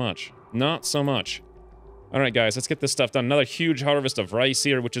 not so much. Not so much. Alright, guys, let's get this stuff done. Another huge harvest of rice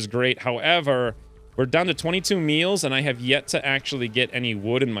here, which is great. However, we're down to 22 meals, and I have yet to actually get any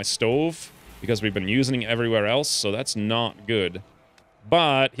wood in my stove because we've been using it everywhere else, so that's not good.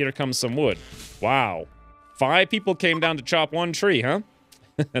 But here comes some wood. Wow. 5 people came down to chop 1 tree, huh?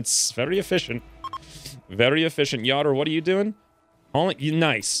 That's very efficient. Very efficient. Yotter, what are you doing?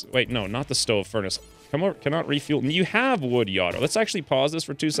 Nice. Wait, no, not the stove furnace. Come over. Cannot refuel. You have wood, Yotter. Let's actually pause this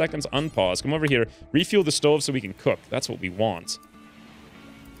for 2 seconds. Unpause. Come over here. Refuel the stove so we can cook. That's what we want.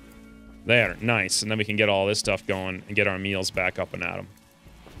 There. Nice. And then we can get all this stuff going and get our meals back up and at them.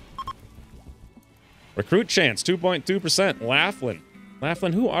 Recruit chance, 2.2%. Laughlin.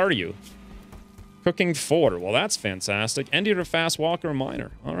 Laughlin, who are you? Cooking 4. Well, that's fantastic. And you're a fast walker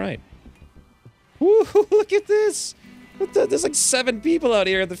miner. All right. Woo, look at this. There's like 7 people out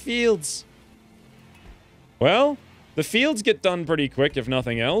here in the fields. Well, the fields get done pretty quick, if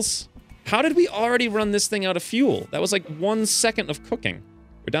nothing else. How did we already run this thing out of fuel? That was like 1 second of cooking.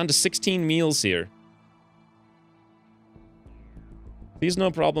 We're down to 16 meals here. Please no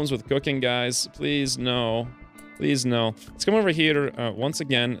problems with cooking, guys. Please no. Please no. Let's come over here once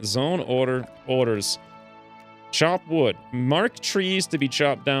again. Zone orders. Chop wood. Mark trees to be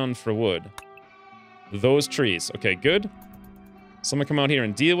chopped down for wood. Those trees. Okay, good. Someone come out here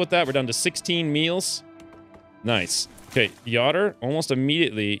and deal with that. We're down to 16 meals. Nice. Okay, Yotter, almost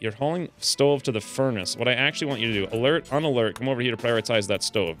immediately, you're hauling stove to the furnace. What I actually want you to do, alert, unalert, come over here to prioritize that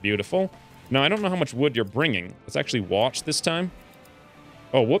stove. Beautiful. Now, I don't know how much wood you're bringing. Let's actually watch this time.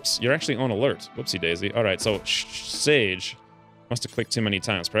 Oh, whoops, you're actually on alert. Whoopsie daisy. All right, so Sage must have clicked too many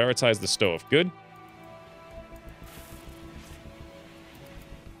times. Prioritize the stove. Good.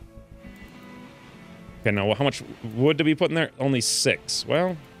 Okay, now how much wood did we put in there? Only 6.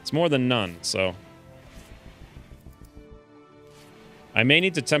 Well, it's more than none, so... I may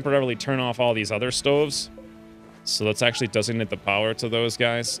need to temporarily turn off all these other stoves. So let's actually designate the power to those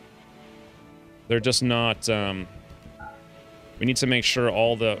guys. They're just not... we need to make sure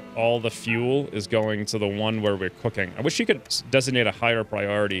all the fuel is going to the one where we're cooking. I wish you could designate a higher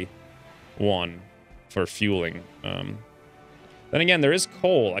priority one for fueling. Then again, there is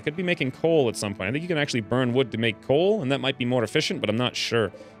coal. I could be making coal at some point. I think you can actually burn wood to make coal, and that might be more efficient, but I'm not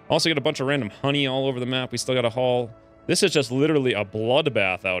sure. Also got a bunch of random honey all over the map. We still got to haul. This is just literally a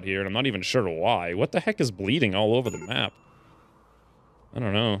bloodbath out here, and I'm not even sure why. What the heck is bleeding all over the map? I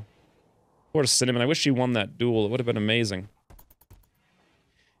don't know. Poor Cinnamon. I wish she won that duel. It would have been amazing.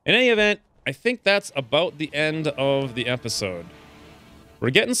 In any event, I think that's about the end of the episode. We're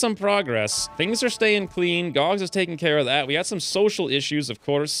getting some progress. Things are staying clean. Gogs is taking care of that. We had some social issues, of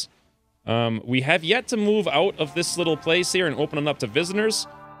course. We have yet to move out of this little place here and open it up to visitors.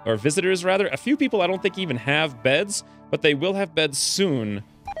 Or visitors, rather. A few people I don't think even have beds, but they will have beds soon.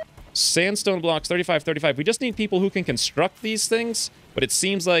 Sandstone blocks, 35, 35. We just need people who can construct these things, but it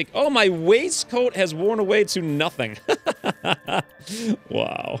seems like... Oh, my waistcoat has worn away to nothing.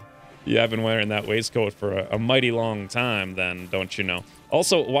 Wow. Yeah, I've been wearing that waistcoat for a mighty long time then, don't you know?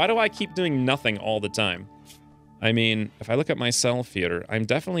 Also, why do I keep doing nothing all the time? I mean, if I look at myself here, I'm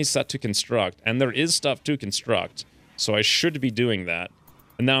definitely set to construct, and there is stuff to construct, so I should be doing that.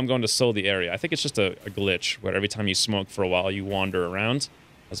 And now I'm going to sow the area. I think it's just a glitch, where every time you smoke for a while, you wander around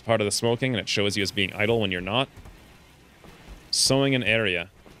as part of the smoking, and it shows you as being idle when you're not. Sowing an area.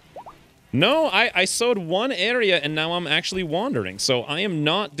 No, I sowed one area, and now I'm actually wandering, so I am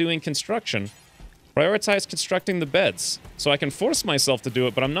not doing construction. Prioritize constructing the beds. So I can force myself to do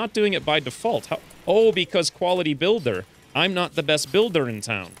it, but I'm not doing it by default. How? Oh, because quality builder. I'm not the best builder in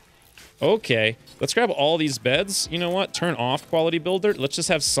town. Okay, let's grab all these beds. You know what? Turn off quality builder. Let's just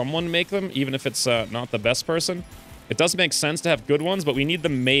have someone make them, even if it's not the best person. It does make sense to have good ones, but we need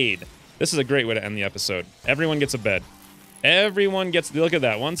them made. This is a great way to end the episode. Everyone gets a bed. Everyone gets... Look at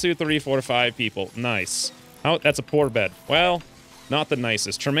that. 1, 2, 3, 4, 5 people. Nice. How? That's a poor bed. Well... Not the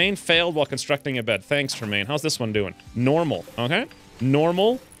nicest. Tremaine failed while constructing a bed. Thanks, Tremaine. How's this one doing? Normal. Okay.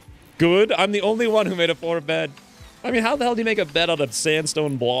 Normal. Good. I'm the only one who made a 4 bed. I mean, how the hell do you make a bed out of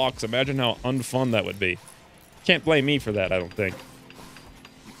sandstone blocks? Imagine how unfun that would be. Can't blame me for that, I don't think.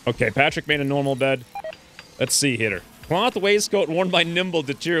 Okay, Patrick made a normal bed. Let's see here. Cloth waistcoat worn by Nimble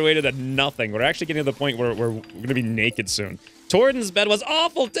deteriorated at nothing. We're actually getting to the point where we're going to be naked soon. Torden's bed was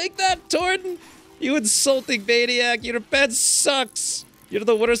awful. Take that, Torden. You insulting maniac, your bed sucks! You're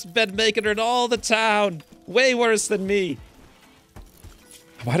the worst bed maker in all the town! Way worse than me!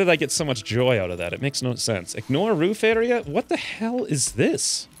 Why did I get so much joy out of that? It makes no sense. Ignore roof area? What the hell is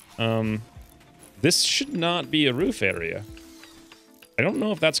this? This should not be a roof area. I don't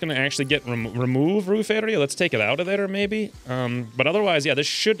know if that's going to actually get remove roof area. Let's take it out of there, maybe? But otherwise, yeah, this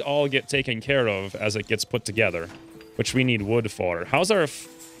should all get taken care of as it gets put together, which we need wood for. How's our...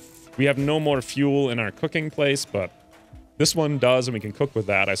 We have no more fuel in our cooking place, but this one does, and we can cook with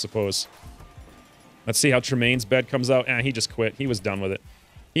that, I suppose. Let's see how Tremaine's bed comes out. He just quit. He was done with it.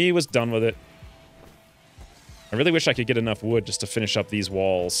 He was done with it. I really wish I could get enough wood just to finish up these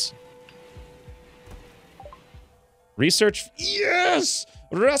walls. Research. Yes!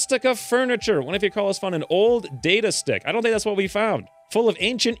 Rustica furniture. What if you call us fun? An old data stick. I don't think that's what we found. Full of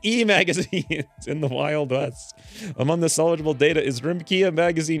ancient e-magazines in the Wild West. Among the salvageable data is Rimkia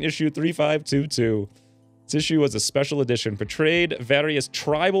Magazine issue 3522. This issue was a special edition, portrayed various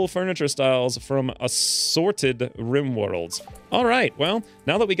tribal furniture styles from assorted rim worlds. All right, well,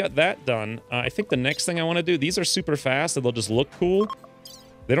 now that we got that done, I think the next thing I want to do, these are super fast and they'll just look cool.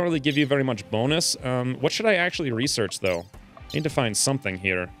 They don't really give you very much bonus. What should I actually research, though? I need to find something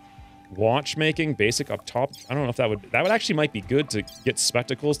here. Watchmaking, basic up top. I don't know if that would actually might be good to get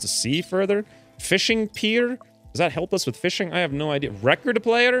spectacles to see further. Fishing pier? Does that help us with fishing? I have no idea. Record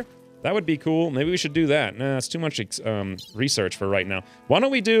player? That would be cool. Maybe we should do that. Nah, it's too much research for right now. Why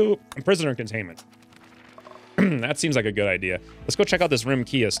don't we do prisoner containment? That seems like a good idea. Let's go check out this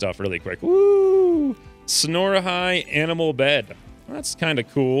Rimkia stuff really quick. Woo! Snorahai animal bed. That's kind of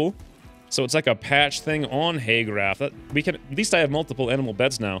cool. So it's like a patch thing on Haygraph. We can, at least I have multiple animal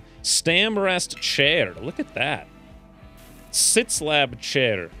beds now. Stam rest chair. Look at that. Sit slab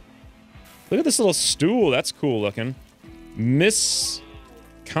chair. Look at this little stool. That's cool looking. Miss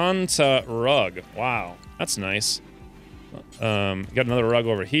Kanta rug. Wow, that's nice. Got another rug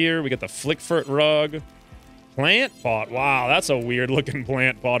over here. We got the Flickfoot rug. Plant pot. Wow, that's a weird looking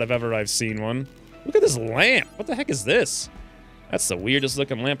plant pot if ever I've seen one. Look at this lamp. What the heck is this? That's the weirdest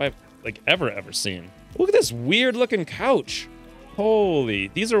looking lamp I've ever seen. Look at this weird looking couch. Holy,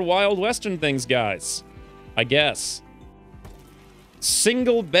 these are Wild Western things, guys. I guess.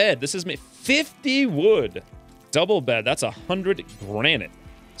 Single bed. This is 50 wood. Double bed. That's 100 granite.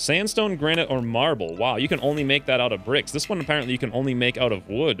 Sandstone, granite, or marble. Wow, you can only make that out of bricks. This one apparently you can only make out of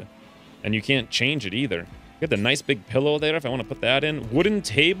wood. And you can't change it either. Got the nice big pillow there if I want to put that in. Wooden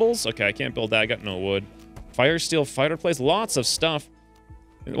tables. Okay, I can't build that. I got no wood. Fire steel fireplace. Lots of stuff.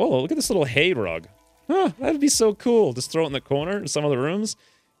 Whoa, look at this little hay rug. Huh, that'd be so cool. Just throw it in the corner in some of the rooms.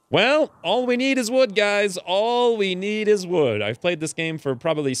 Well, all we need is wood, guys. All we need is wood. I've played this game for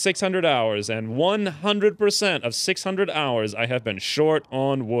probably 600 hours, and 100% of 600 hours I have been short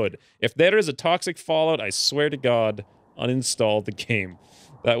on wood. If there is a toxic fallout, I swear to God, uninstall the game.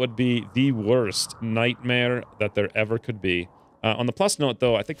 That would be the worst nightmare that there ever could be. On the plus note,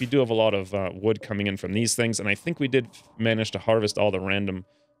 though, I think we do have a lot of wood coming in from these things, and I think we did manage to harvest all the random,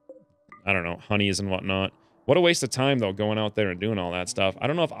 I don't know, honeys and whatnot. What a waste of time, though, going out there and doing all that stuff. I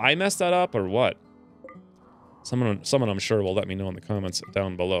don't know if I messed that up or what. Someone I'm sure will let me know in the comments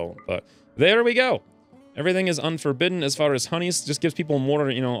down below. But there we go. Everything is unforbidden as far as honeys. Just gives people more,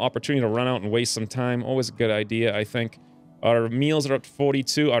 you know, opportunity to run out and waste some time. Always a good idea, I think. Our meals are up to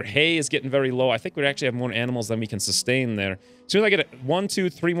 42. Our hay is getting very low. I think we actually have more animals than we can sustain there. As soon as I get 1, 2,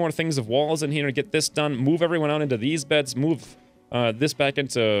 3 more things of walls in here and get this done, move everyone out into these beds, move this back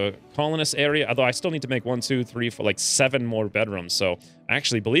into colonist area, although I still need to make 1, 2, 3, 4, like 7 more bedrooms. So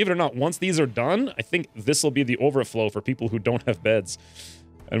actually, believe it or not, once these are done, I think this will be the overflow for people who don't have beds.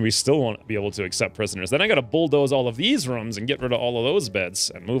 And we still won't be able to accept prisoners. Then I gotta bulldoze all of these rooms and get rid of all of those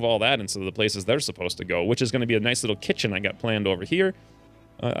beds and move all that into the places they're supposed to go, which is gonna be a nice little kitchen I got planned over here.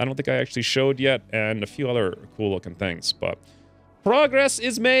 I don't think I actually showed yet, and a few other cool looking things, but progress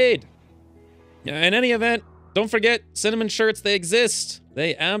is made. In any event, don't forget, cinnamon shirts, they exist.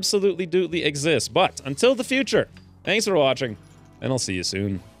 They absolutely do exist. But until the future, thanks for watching, and I'll see you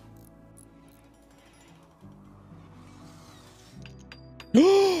soon.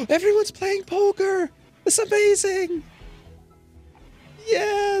 Everyone's playing poker! It's amazing!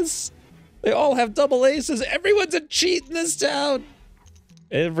 Yes! They all have double aces. Everyone's a cheat in this town!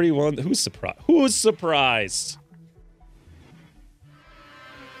 Everyone... Who's surprised? Who's surprised?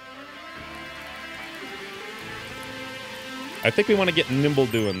 I think we want to get nimble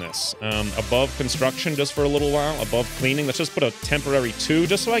doing this. Above construction just for a little while. Above cleaning. Let's just put a temporary 2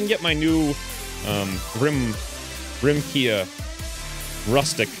 just so I can get my new Rimkia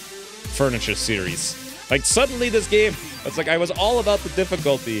rustic furniture series. Like, suddenly this game, it's like I was all about the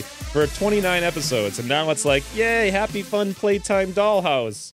difficulty for 29 episodes, and now it's like, yay, happy, fun, playtime dollhouse.